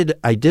I did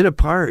a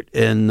part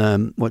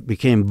in what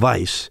became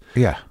Vice.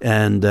 Yeah.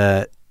 And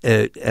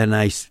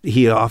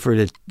he offered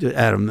it,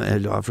 Adam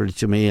had offered it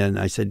to me, and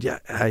I said,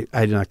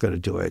 I'm not going to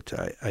do it.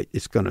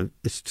 It's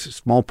a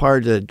small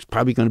part that's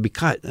probably going to be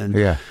cut.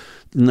 And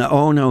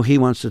no, he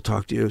wants to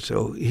talk to you.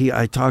 So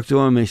I talked to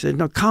him, and he said,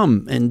 no,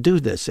 come and do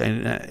this.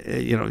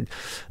 And,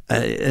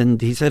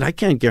 and he said, I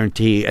can't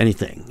guarantee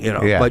anything,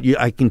 but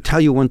I can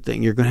tell you one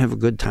thing, you're going to have a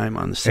good time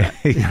on the set.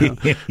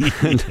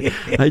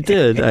 I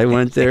did. I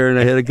went there and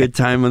I had a good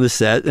time on the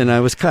set, and I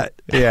was cut.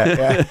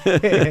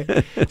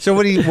 So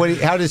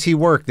how does he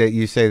work that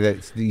you say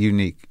that's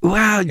unique?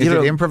 Well, Is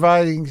it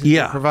improvising?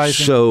 Yeah.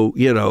 Improvising? So,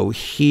 I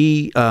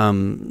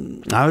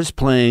was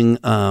playing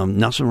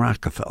Nelson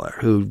Rockefeller,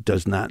 who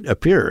does not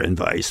appear in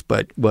Vice,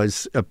 but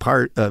was a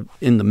part of,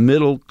 in the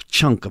middle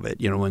chunk of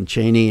it, when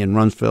Cheney and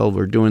Rumsfeld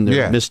were doing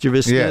their mischievousness,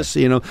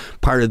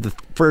 part of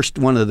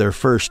one of their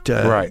first,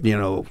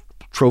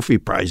 trophy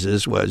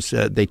prizes was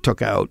they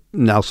took out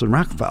Nelson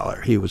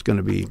Rockefeller. He was going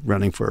to be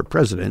running for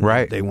president.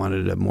 Right. They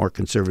wanted a more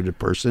conservative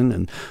person,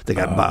 and they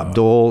got Bob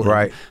Dole.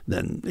 Right.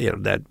 Then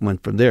that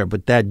went from there.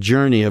 But that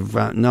journey of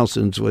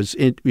Nelson's was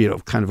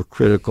kind of a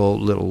critical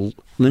little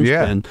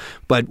linchpin.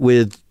 But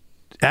with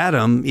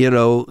Adam,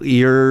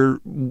 you're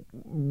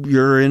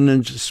in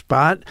a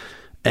spot,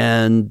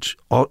 and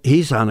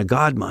he's on a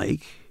God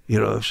mic.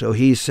 So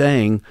he's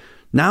saying,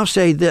 now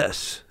say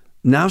this.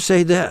 Now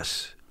say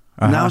this.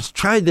 Now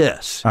try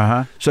this.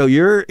 So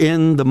you're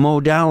in the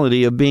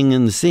modality of being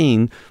in the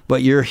scene,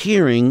 but you're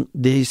hearing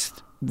these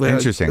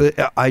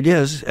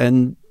ideas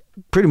and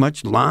pretty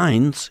much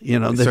lines.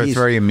 So it's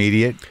very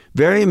immediate?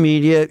 Very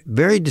immediate,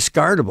 very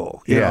discardable.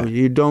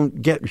 You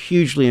don't get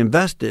hugely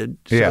invested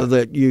so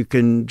that you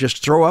can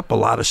just throw up a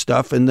lot of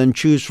stuff and then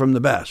choose from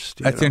the best.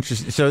 That's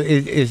interesting. So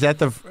is that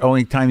the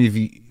only time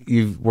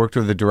you've worked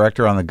with a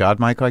director on the God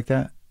mic like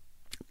that?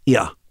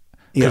 Yeah.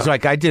 Because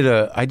I did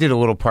a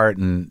little part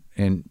in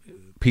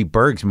Pete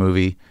Berg's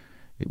movie.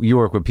 You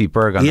work with Pete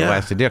Berg on The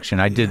Last Addiction.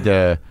 I did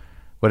the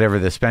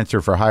Spencer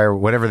for Hire,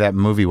 whatever that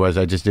movie was.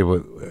 I did a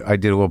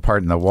little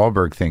part in the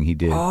Wahlberg thing he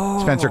did.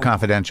 Spencer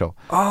Confidential.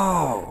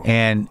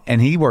 And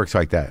he works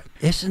like that.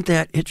 Isn't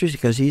that interesting?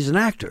 Because he's an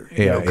actor.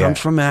 Comes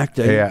from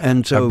acting.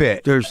 And so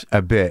there's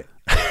a bit.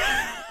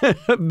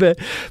 But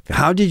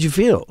how did you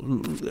feel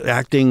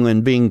acting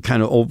and being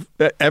kind of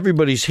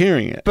everybody's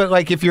hearing it? But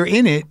like if you're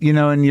in it,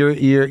 and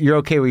you're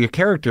okay with your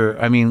character,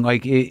 I mean,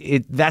 like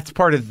that's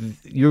part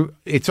of you.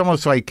 It's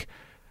almost like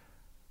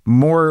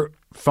more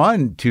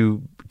fun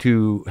to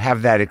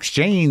have that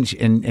exchange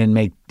and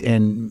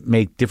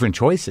make different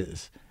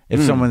choices.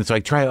 If someone's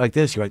like, try it like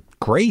this, you're like,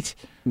 great.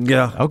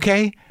 Yeah.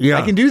 Okay. Yeah.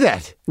 I can do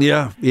that.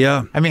 Yeah.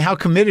 Yeah. I mean, how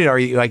committed are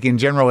you, like in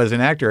general as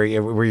an actor,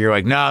 where you're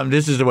like, no,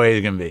 this is the way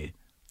it's going to be?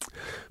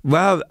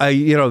 Well,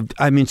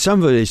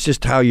 some of it is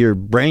just how your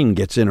brain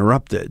gets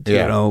interrupted.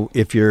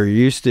 If you're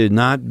used to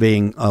not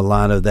being a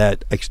lot of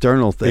that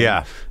external thing.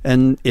 Yeah.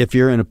 And if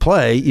you're in a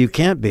play, you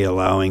can't be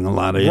allowing a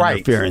lot of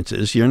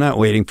interferences. You're not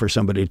waiting for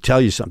somebody to tell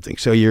you something.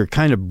 So you're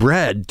kind of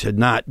bred to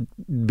not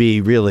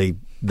be really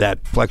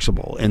that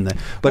flexible in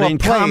in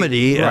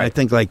comedy, I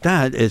think like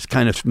that, it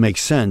kind of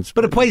makes sense.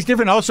 But a play's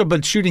different also,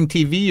 but shooting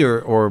TV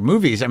or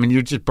movies, I mean,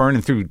 you're just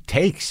burning through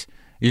takes.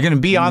 You're going to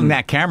be on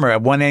that camera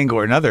at one angle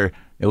or another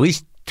at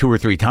least 2 or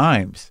 3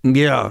 times.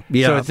 Yeah.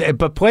 So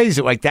but plays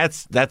like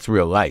that's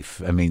real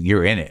life. I mean,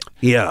 you're in it.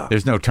 Yeah.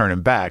 There's no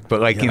turning back.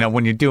 But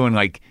when you're doing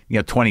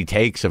 20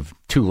 takes of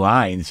 2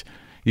 lines,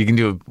 you can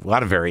do a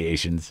lot of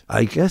variations.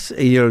 I guess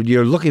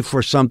you're looking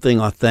for something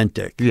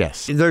authentic.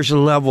 Yes. There's a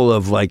level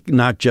of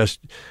not just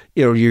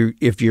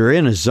if you're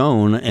in a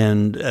zone,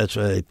 and that's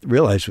what I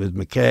realized with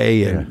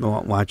McKay and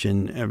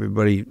watching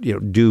everybody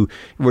do,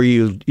 where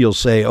you'll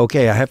say,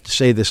 okay, I have to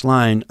say this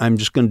line, I'm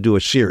just going to do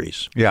a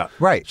series. Yeah,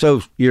 right.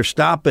 So you're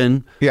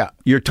stopping. Yeah.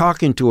 You're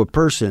talking to a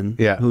person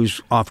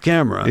who's off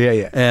camera.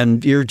 Yeah.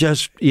 And you're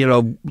just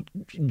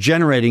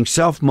generating,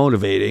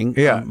 self-motivating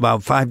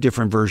about 5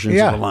 different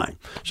versions of a line.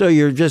 So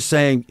you're just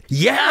saying,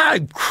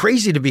 I'm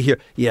crazy to be here.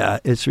 Yeah,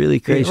 it's really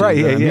crazy. Right.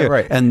 Yeah.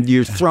 Right. And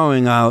you're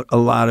throwing out a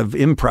lot of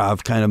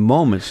improv kind of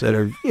moments that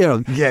are,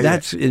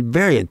 that's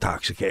very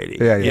intoxicating.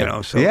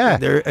 So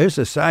there is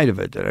a side of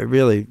it that I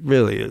really,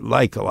 really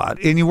like a lot.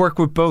 And you work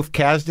with both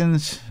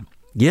Kasdans?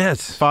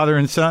 Yes. Father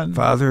and Son?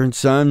 Father and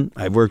Son.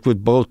 I worked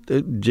with both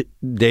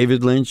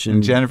David Lynch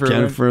and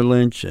Jennifer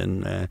Lynch.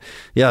 And,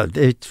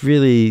 it's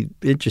really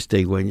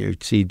interesting when you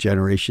see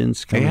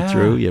generations coming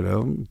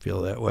through,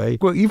 feel that way.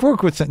 Well, you've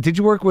worked with... Did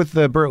you work with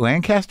Burt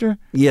Lancaster?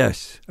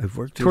 Yes. I've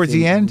worked with Towards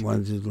the end? One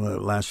of the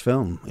last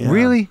film. Yeah.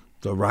 Really?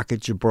 The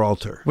Rocket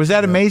Gibraltar. Was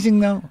that amazing,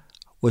 though?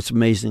 Was an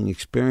amazing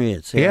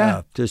experience.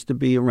 Yeah. Just to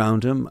be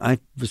around him. I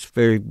was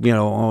very,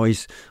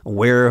 always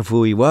aware of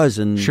who he was.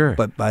 And sure.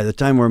 But by the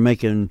time we're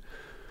making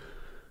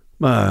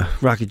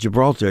Rocket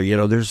Gibraltar,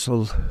 there's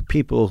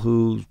people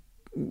who,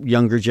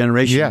 younger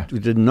generation, who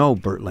didn't know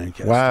Burt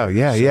Lancaster. Wow,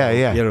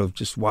 yeah.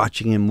 Just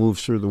watching him move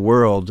through the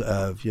world,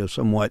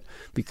 somewhat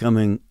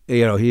becoming,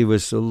 he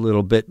was a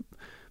little bit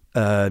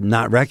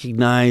not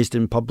recognized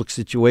in public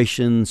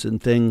situations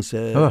and things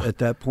at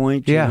that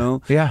point,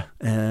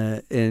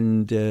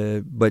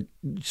 but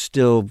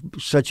still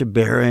such a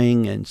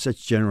bearing and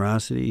such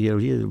generosity. He had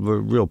a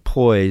real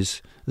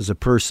poise as a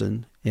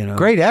person.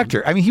 Great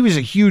actor. I mean, he was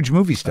a huge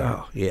movie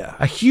star. Oh, yeah.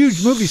 A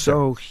huge movie star.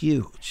 So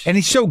huge. And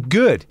he's so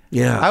good.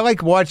 Yeah. I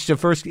watched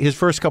his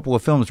first couple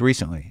of films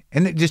recently,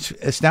 and it's just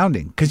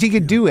astounding because he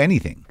could do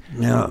anything.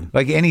 Yeah.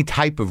 Like any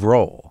type of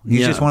role.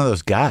 He's just one of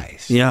those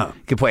guys. Yeah.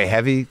 He could play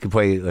heavy, could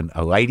play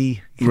a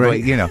lighty,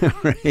 play,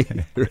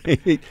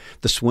 right.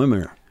 The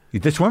Swimmer.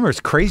 The Swimmer is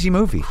a crazy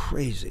movie.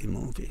 Crazy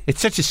movie.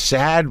 It's such a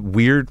sad,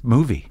 weird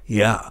movie.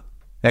 Yeah.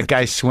 That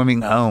guy's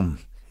swimming home.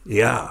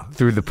 Yeah.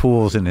 Through the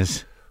pools in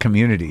his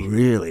community.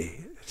 Really?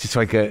 It's just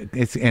like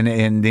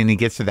and then he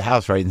gets to the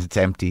house, right, and it's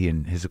empty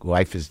and his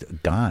life is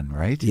gone,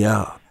 right?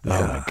 Yeah.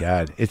 Oh my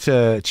God. It's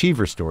a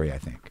achiever story, I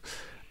think.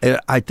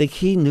 I think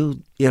he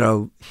knew,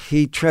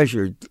 he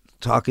treasured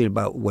talking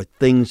about what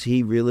things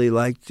he really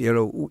liked.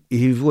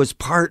 He was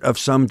part of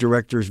some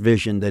director's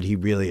vision that he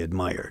really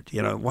admired.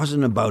 It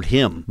wasn't about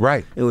him.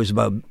 Right. It was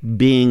about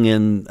being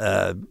in,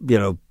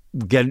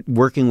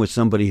 working with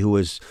somebody who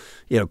was,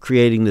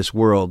 creating this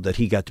world that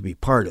he got to be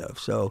part of.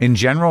 So in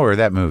general, or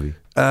that movie?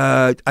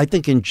 I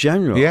think in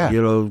general. Yeah.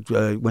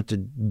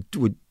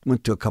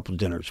 Went to a couple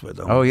dinners with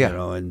him. Oh yeah.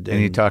 And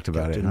you talked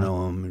about got it. To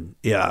know him. And,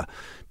 yeah.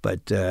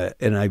 But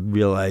and I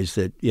realized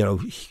that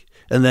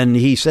and then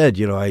he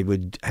said I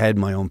had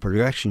my own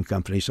production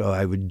company, so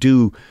I would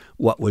do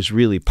what was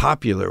really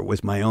popular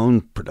with my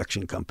own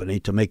production company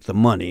to make the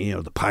money,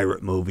 the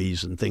pirate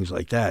movies and things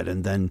like that,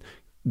 and then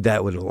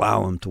that would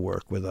allow him to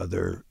work with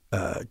other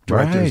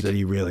directors that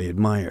he really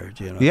admired.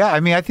 Yeah,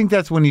 I mean, I think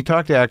that's when you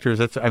talk to actors.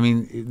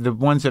 The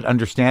ones that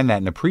understand that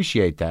and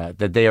appreciate that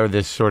they are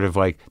this sort of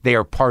they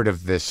are part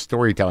of this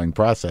storytelling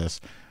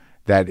process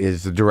that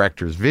is the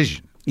director's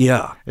vision.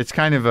 Yeah, it's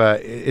kind of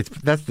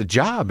that's the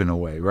job in a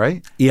way,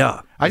 right?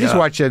 Yeah, I just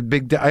watched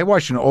I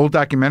watched an old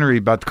documentary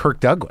about Kirk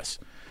Douglas.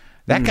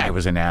 That guy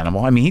was an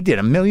animal. I mean, he did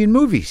a million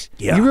movies.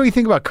 Yeah. You really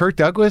think about Kirk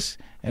Douglas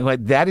and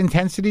that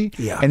intensity?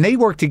 Yeah. And they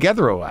worked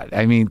together a lot.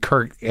 I mean,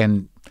 Kirk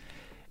and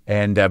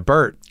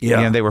Burt,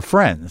 they were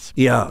friends.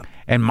 Yeah.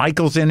 And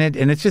Michael's in it,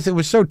 and it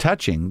was so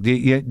touching.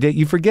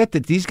 You forget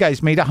that these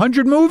guys made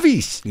 100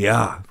 movies.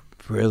 Yeah,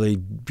 really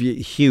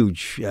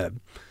huge.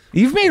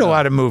 You've made a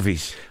lot of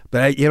movies.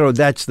 But,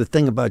 that's the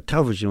thing about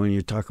television when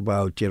you talk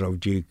about, do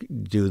you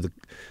do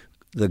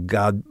the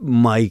God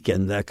mic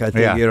and that kind of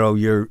thing.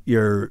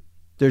 Yeah.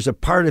 There's a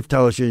part of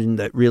television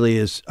that really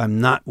is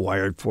I'm not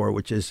wired for,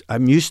 which is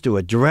I'm used to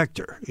a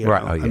director.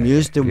 Right. Oh, yeah, I'm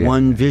used to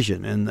one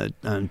vision, and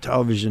on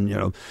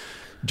television,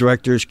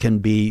 directors can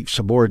be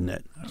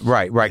subordinate.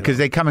 Right, because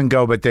they come and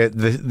go, but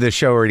the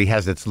show already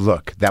has its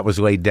look that was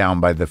laid down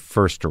by the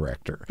first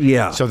director.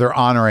 Yeah. So they're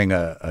honoring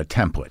a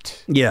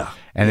template. Yeah.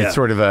 And it's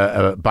sort of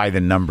a by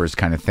the numbers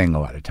kind of thing a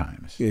lot of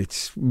times.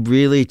 It's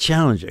really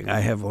challenging.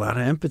 I have a lot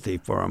of empathy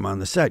for him on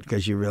the set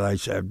because you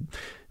realize I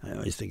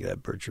always think of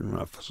that Bertrand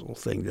Russell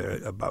thing there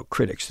about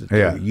critics that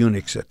they're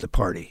eunuchs at the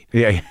party.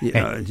 Yeah.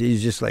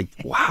 He's just like,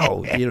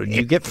 wow, do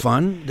you get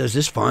fun? Does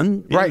this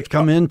fun? Right.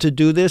 Come in to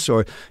do this,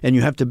 and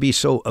you have to be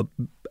so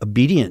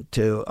obedient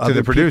to other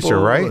the producer,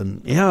 people,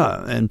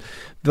 right?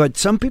 But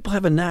some people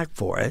have a knack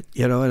for it,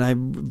 and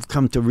I've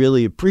come to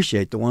really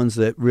appreciate the ones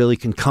that really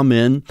can come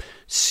in,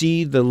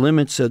 see the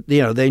limits of,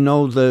 they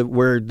know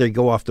where they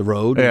go off the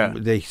road, and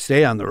they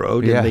stay on the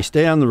road, and they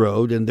stay on the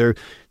road, and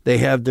they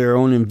have their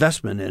own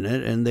investment in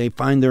it, and they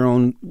find their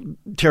own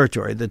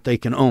territory that they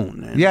can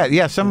own.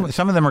 And, some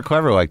of them are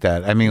clever like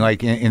that. I mean,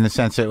 like in the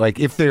sense that, like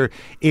if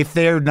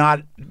they're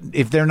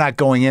not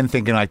going in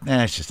thinking like,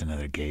 it's just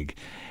another gig.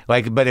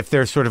 But if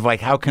they're sort of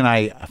like, how can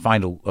I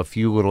find a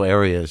few little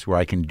areas where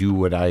I can do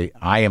what I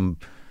am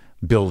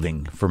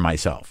building for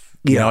myself?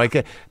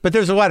 But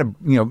there's a lot of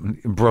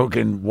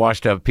broken,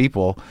 washed up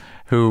people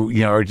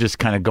who are just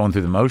kind of going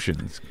through the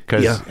motions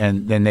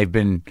and then they've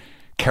been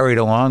carried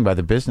along by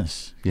the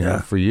business,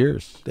 for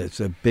years. That's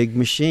a big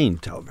machine,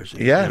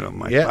 television. Yeah.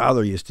 My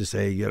father used to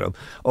say, you're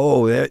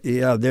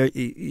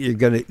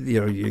gonna,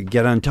 you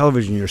get on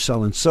television, you're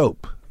selling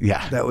soap.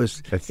 Yeah,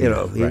 that's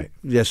right.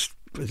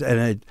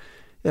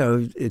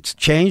 It's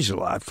changed a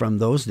lot from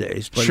those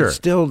days, but sure.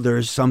 Still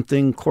there's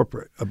something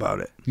corporate about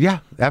it. Yeah,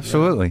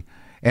 absolutely.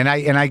 And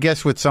I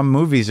guess with some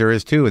movies there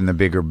is too in the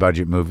bigger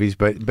budget movies,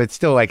 but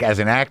still, like as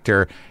an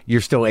actor,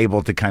 you're still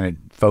able to kind of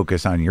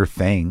focus on your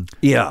thing.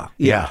 Yeah.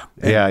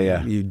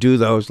 You do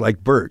those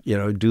like Bert,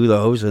 do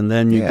those, and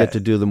then you get to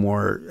do the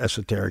more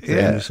esoteric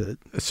things.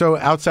 So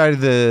outside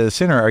of the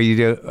center,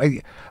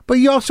 but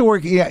you also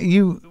work. Yeah,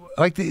 you.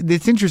 Like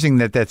it's interesting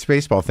that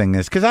Spaceball thing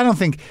is, because I don't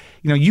think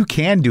you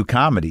can do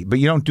comedy, but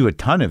you don't do a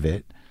ton of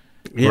it,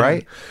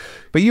 right?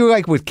 But you were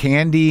like with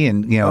Candy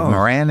and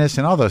Moranis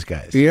and all those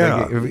guys,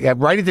 like,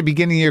 right at the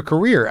beginning of your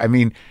career. I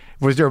mean,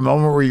 was there a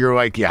moment where you're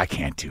like, I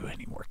can't do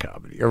any more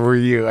comedy, or were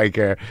you like,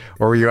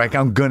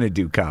 I'm gonna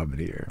do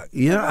comedy? Or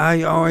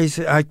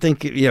I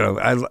think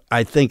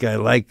I think I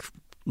like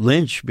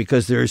Lynch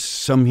because there's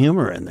some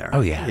humor in there.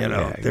 Oh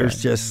yeah,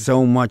 there's just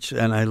so much,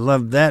 and I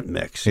love that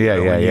mix. You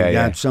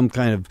got some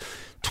kind of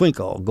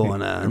twinkle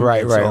going on.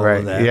 Right.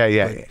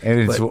 And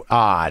it's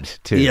odd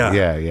too.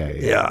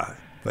 Yeah.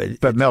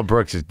 But Mel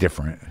Brooks is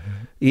different.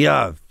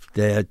 Yeah,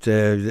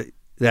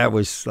 that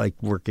was like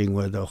working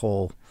with a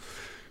whole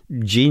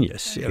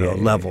genius,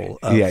 level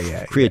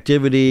of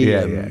creativity.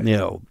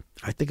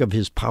 I think of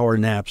his power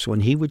naps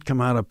when he would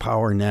come out of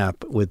power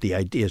nap with the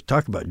ideas.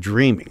 Talk about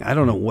dreaming. I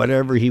don't know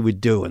whatever he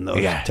would do in those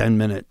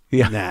 10-minute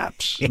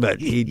naps, but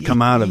he'd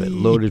come out of it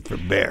loaded for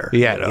bear.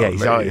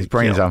 His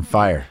brain's on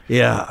fire.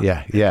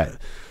 Yeah.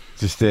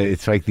 Just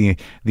it's like the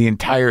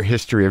entire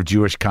history of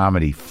Jewish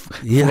comedy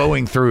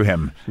flowing through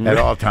him at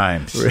all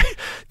times.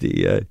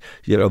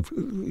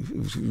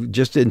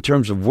 Just in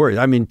terms of words,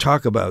 I mean,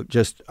 talk about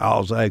just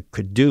all I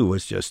could do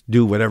was just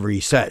do whatever he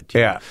said.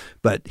 Yeah,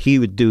 but he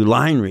would do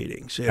line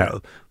readings.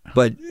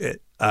 But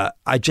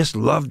I just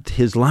loved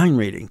his line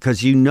reading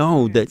because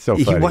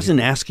that he wasn't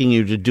asking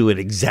you to do it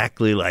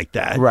exactly like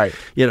that. Right.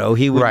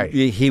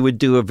 He would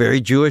do a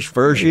very Jewish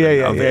version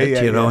of it.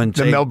 And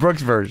the Mel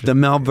Brooks version. The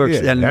Mel Brooks.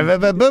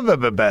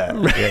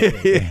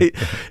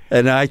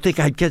 And I think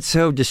I'd get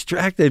so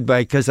distracted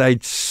because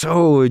I'd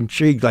so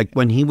intrigued. Like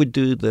when he would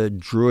do the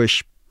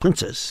Jewish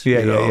princess,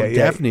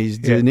 Daphne's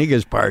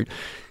Zuniga's part.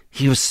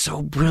 He was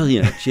so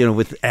brilliant,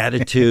 with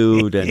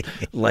attitude and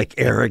like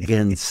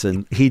arrogance,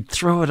 and he'd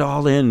throw it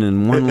all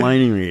in one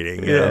line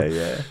reading.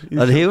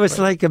 And he was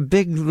like a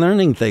big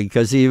learning thing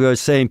because he was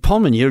saying,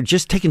 Pullman, you're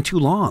just taking too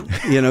long.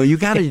 You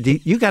got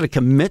to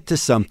commit to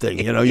something.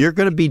 You're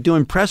going to be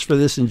doing press for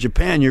this in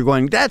Japan. You're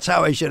going, that's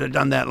how I should have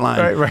done that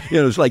line. Right.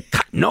 It's like,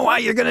 no, how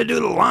you're going to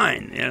do the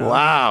line.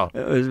 Wow,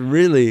 it was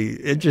really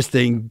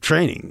interesting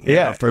training.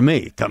 For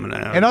me coming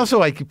out, and also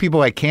like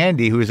people like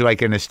Candy, who's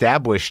like an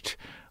established.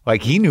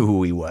 Like, he knew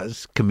who he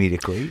was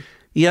comedically.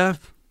 Yeah,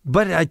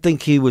 but I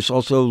think he was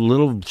also a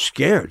little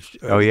scared.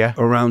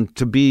 Around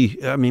to be,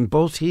 I mean,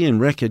 both he and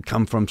Rick had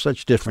come from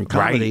such different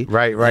comedy.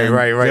 Right.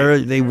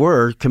 They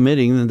were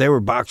committing, and they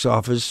were box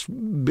office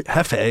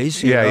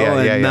hefes,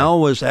 and Mel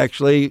was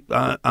actually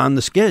on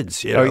the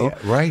skids,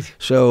 right.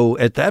 So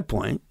at that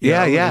point,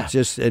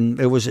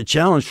 it was a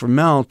challenge for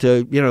Mel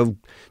to,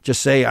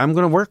 just say, I'm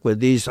going to work with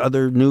these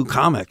other new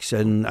comics,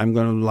 and I'm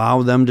going to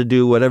allow them to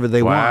do whatever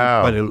they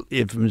want. But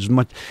if as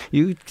much,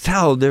 you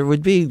tell there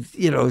would be,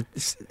 a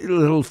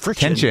little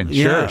friction. Tension,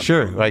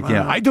 sure. Like,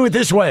 I do it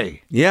this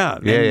way. Yeah.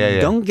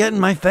 Don't get in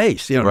my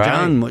face.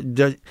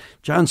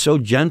 John's so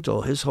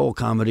gentle. His whole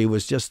comedy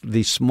was just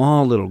these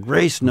small little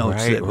grace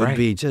notes that would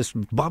be just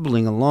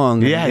bubbling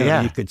along.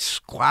 You could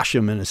squash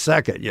them in a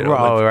second. It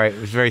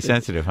was very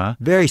sensitive, huh?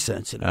 Very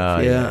sensitive.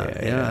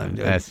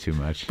 That's too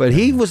much. But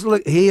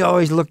he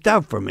always looked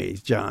out for me,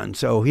 John.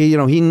 So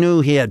he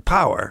knew he had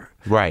power.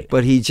 Right.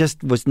 But he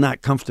just was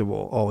not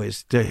comfortable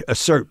always to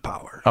assert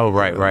power. Oh,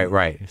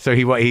 right. So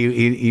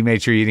he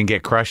made sure you didn't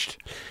get crushed?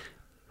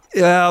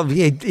 Well,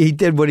 he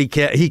did what he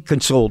can. He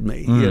consoled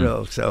me,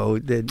 So,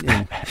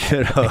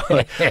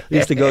 I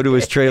used to go to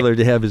his trailer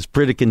to have his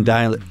Pritikin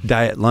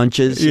diet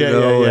lunches,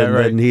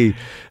 then he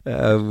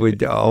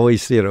would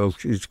always,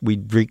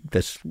 we'd drink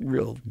this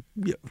real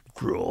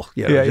gruel,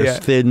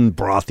 just thin,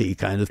 brothy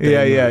kind of thing.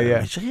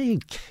 I'd say, hey,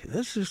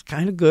 this is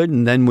kind of good.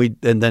 And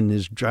then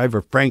his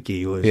driver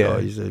Frankie was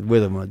always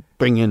with him. I'd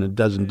bring in a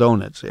dozen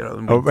donuts,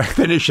 and we'd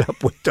finish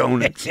up with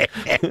donuts.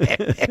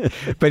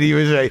 But he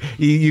was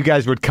you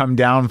guys would come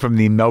down from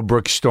the Mel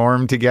Brooks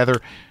storm together.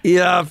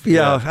 Yeah,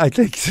 I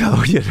think so.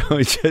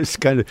 It's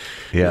just kind of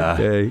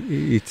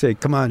he'd say,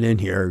 "Come on in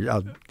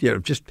here,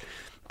 just."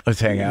 Let's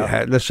hang out.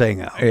 Yeah, let's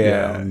hang out.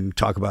 And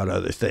talk about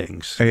other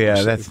things.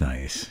 Yeah, that's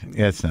nice.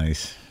 That's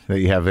nice that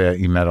you have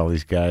you met all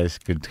these guys.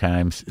 Good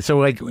times. So,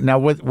 like, now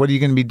what are you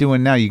going to be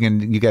doing now?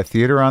 You got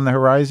theater on the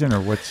horizon, or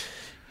what's?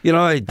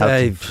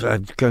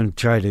 I'm going to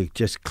try to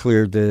just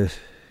clear the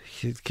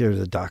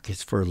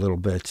dockets for a little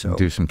bit. So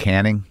do some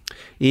canning.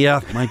 Yeah,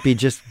 might be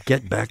just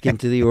get back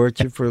into the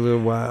orchard for a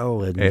little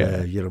while, and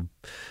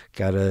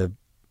got a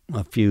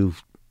few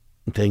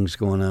things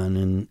going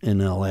on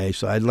in L.A.,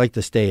 so I'd like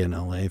to stay in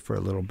L.A. for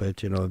a little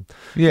bit,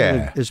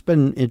 It's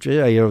been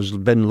interesting.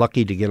 I've been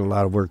lucky to get a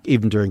lot of work,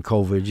 even during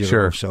COVID,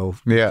 Sure. So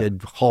did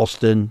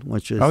Halston,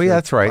 which is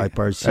that's right.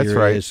 5-part series.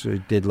 That's right.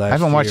 We did last year. I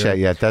haven't watched that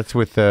yet. That's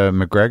with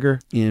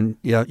McGregor? Ewan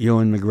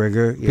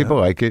McGregor. Yeah. People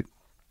like it.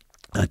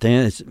 I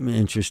think it's an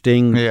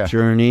interesting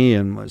journey,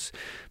 but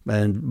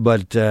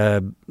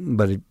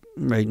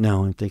right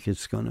now I think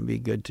it's going to be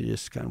good to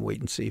just kind of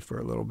wait and see for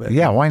a little bit.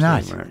 Yeah, why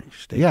not?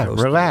 Stay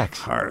close relax.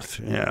 To the hearth.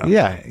 Yeah.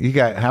 Yeah. You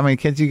got how many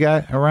kids you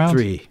got around?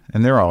 3.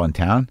 And they're all in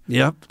town?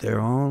 Yep,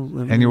 they're all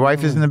living. And your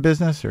wife is in the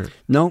business, or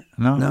No.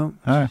 All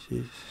right.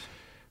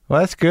 Well,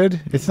 that's good.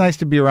 It's nice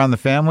to be around the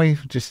family.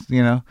 Just,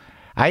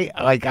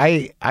 I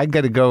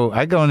got to go.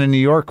 I go into New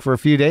York for a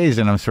few days,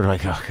 and I'm sort of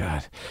like, oh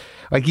God.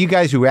 Like you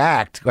guys who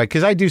act, like,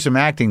 because I do some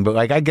acting, but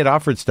like I get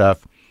offered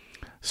stuff,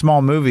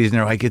 small movies, and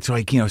they're like, it's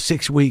like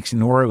 6 weeks in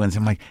New Orleans.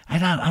 I'm like, I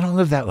don't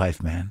live that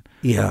life, man.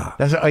 Yeah,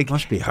 that's like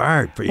must be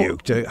hard for you.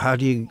 How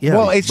do you? Yeah,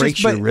 well, it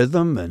breaks your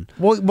rhythm and.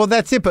 Well,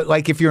 that's it. But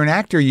like, if you're an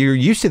actor, you're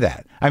used to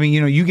that. I mean,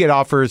 you get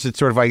offers. It's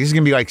sort of like this is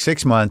gonna be like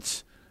 6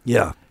 months.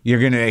 Yeah,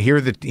 you're gonna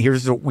here's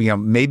the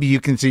maybe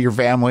you can see your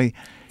family.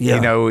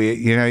 Yeah.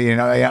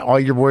 All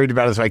you're worried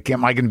about is like,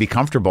 am I going to be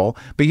comfortable?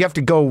 But you have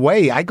to go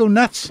away. I go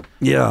nuts.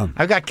 Yeah.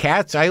 I've got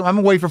cats. I'm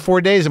away for 4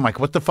 days. I'm like,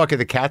 what the fuck are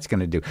the cats going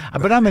to do?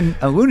 But I'm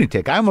a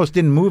lunatic. I almost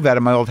didn't move out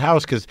of my old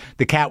house because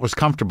the cat was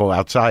comfortable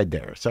outside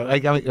there. So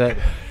I've got to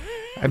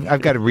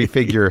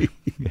refigure.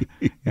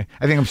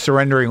 I think I'm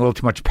surrendering a little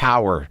too much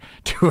power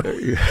to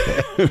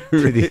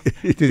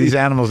these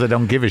animals that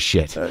don't give a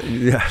shit.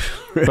 Yeah.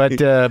 Right.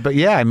 But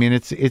yeah, I mean,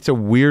 it's a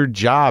weird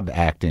job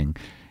acting.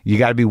 You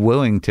got to be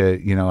willing to,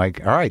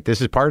 like, all right,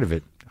 this is part of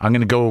it. I'm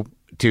going to go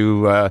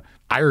to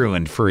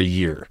Ireland for a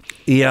year.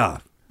 Yeah,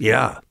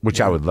 yeah. Which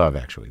I would love,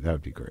 actually. That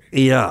would be great.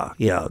 Yeah,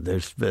 yeah.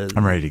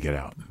 I'm ready to get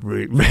out.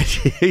 You're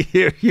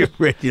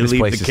ready to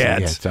leave the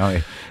cats.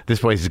 This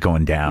place is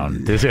going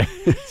down.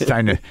 It's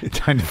time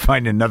to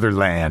find another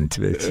land.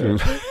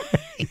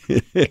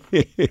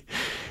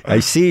 I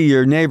see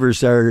your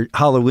neighbors are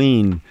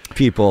Halloween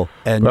people.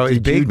 And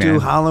did you do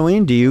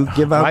Halloween? Do you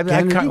give out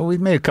candy? We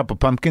made a couple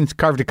pumpkins,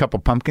 carved a couple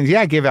pumpkins.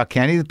 Yeah, I gave out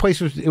candy. The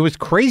place was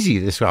crazy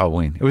this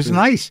Halloween. It was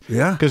nice.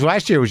 Yeah. Because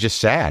last year it was just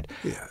sad.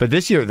 Yeah. But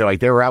this year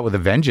they were out with a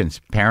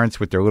vengeance. Parents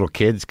with their little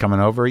kids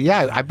coming over.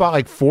 Yeah, I bought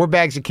like 4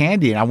 bags of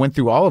candy and I went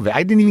through all of it.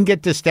 I didn't even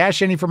get to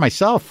stash any for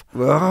myself.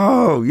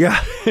 Oh,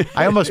 yeah.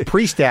 I almost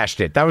pre-stashed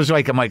it. That was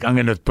like, I'm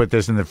going to put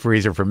this in the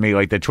freezer for me,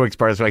 like the Twix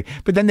bars. Like,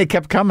 but then they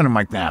kept coming. I'm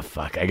like, nah,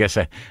 fuck. I guess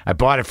I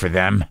bought it for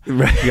them.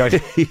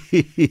 Right.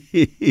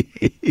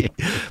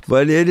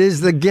 But it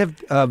is the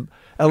gift of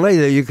LA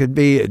that you could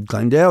be at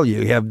Glendale.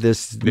 You have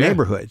this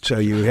neighborhood, so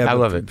you have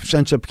a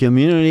sense of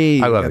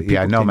community. I love it.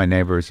 Yeah, I know my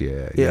neighbors.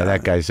 Yeah.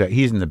 That guy's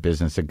he's in the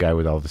business. The guy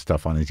with all the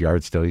stuff on his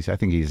yard still. I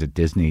think he's at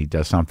Disney. He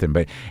does something.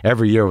 But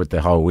every year with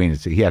the Halloween,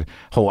 he had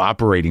a whole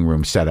operating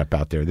room set up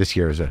out there. This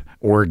year is an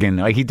organ.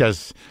 Like he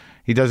does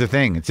a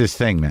thing. It's his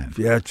thing, man.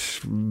 Yeah, it's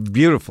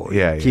beautiful.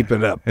 Yeah, keep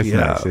it up. It's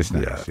nice. It's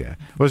nice. Yeah. Well,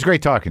 it was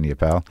great talking to you,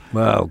 pal.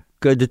 Well,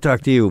 good to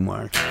talk to you,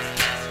 Marc.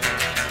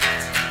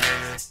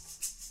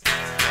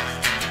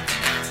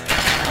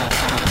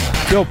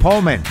 Bill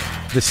Pullman,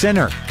 The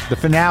Sinner, the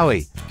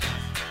finale,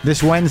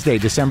 this Wednesday,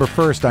 December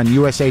 1st on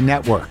USA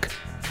Network.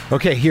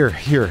 Okay, here.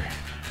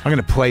 I'm going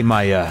to play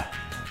my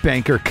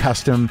Banker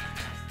Custom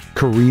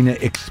Carina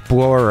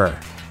Explorer.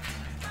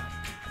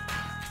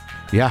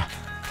 Yeah,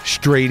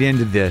 straight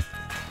into the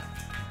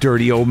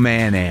dirty old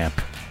man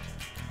amp.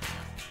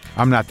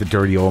 I'm not the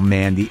dirty old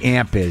man. The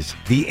amp is.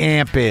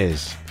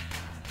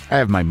 I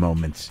have my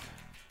moments.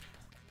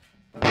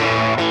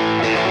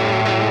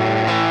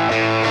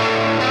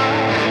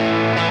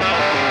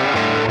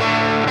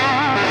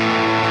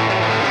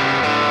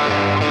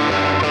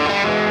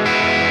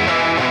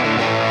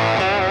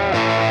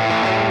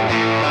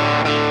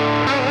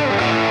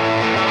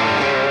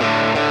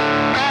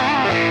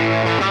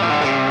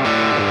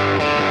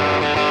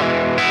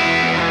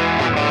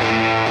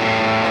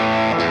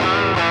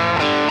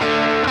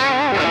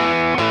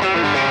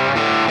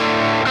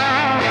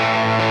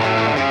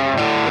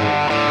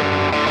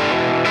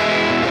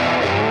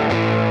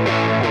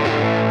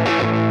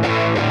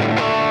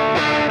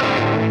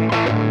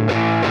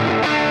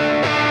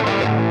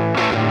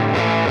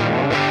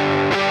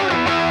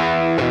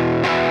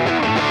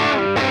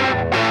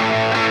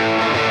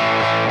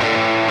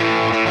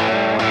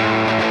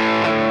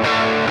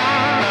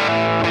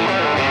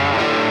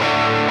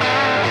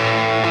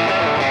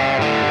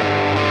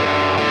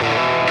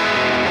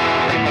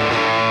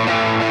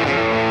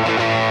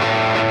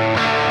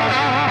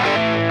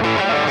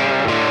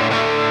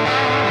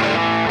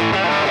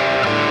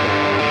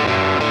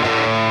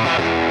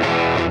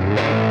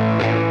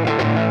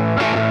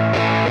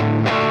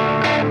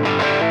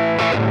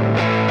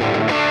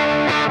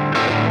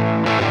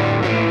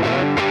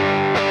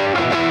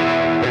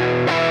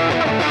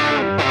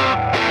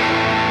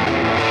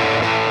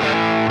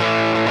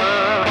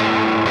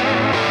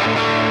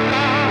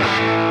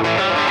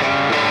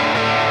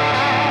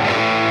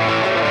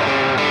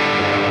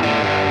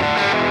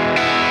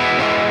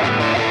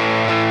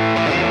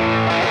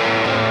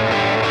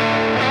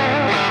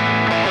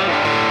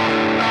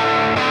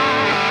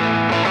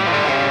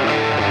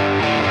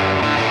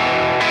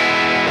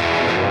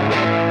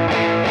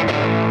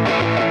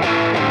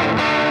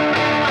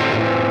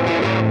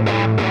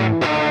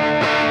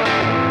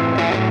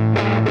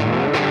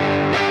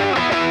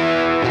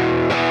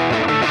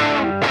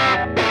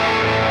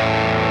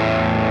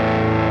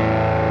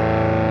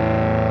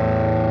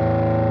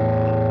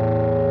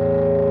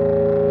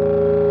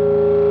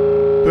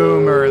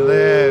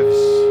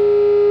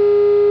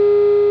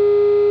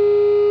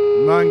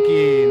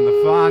 Monkey and La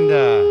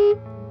Fonda.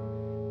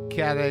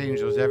 Cat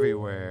angels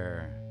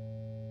everywhere.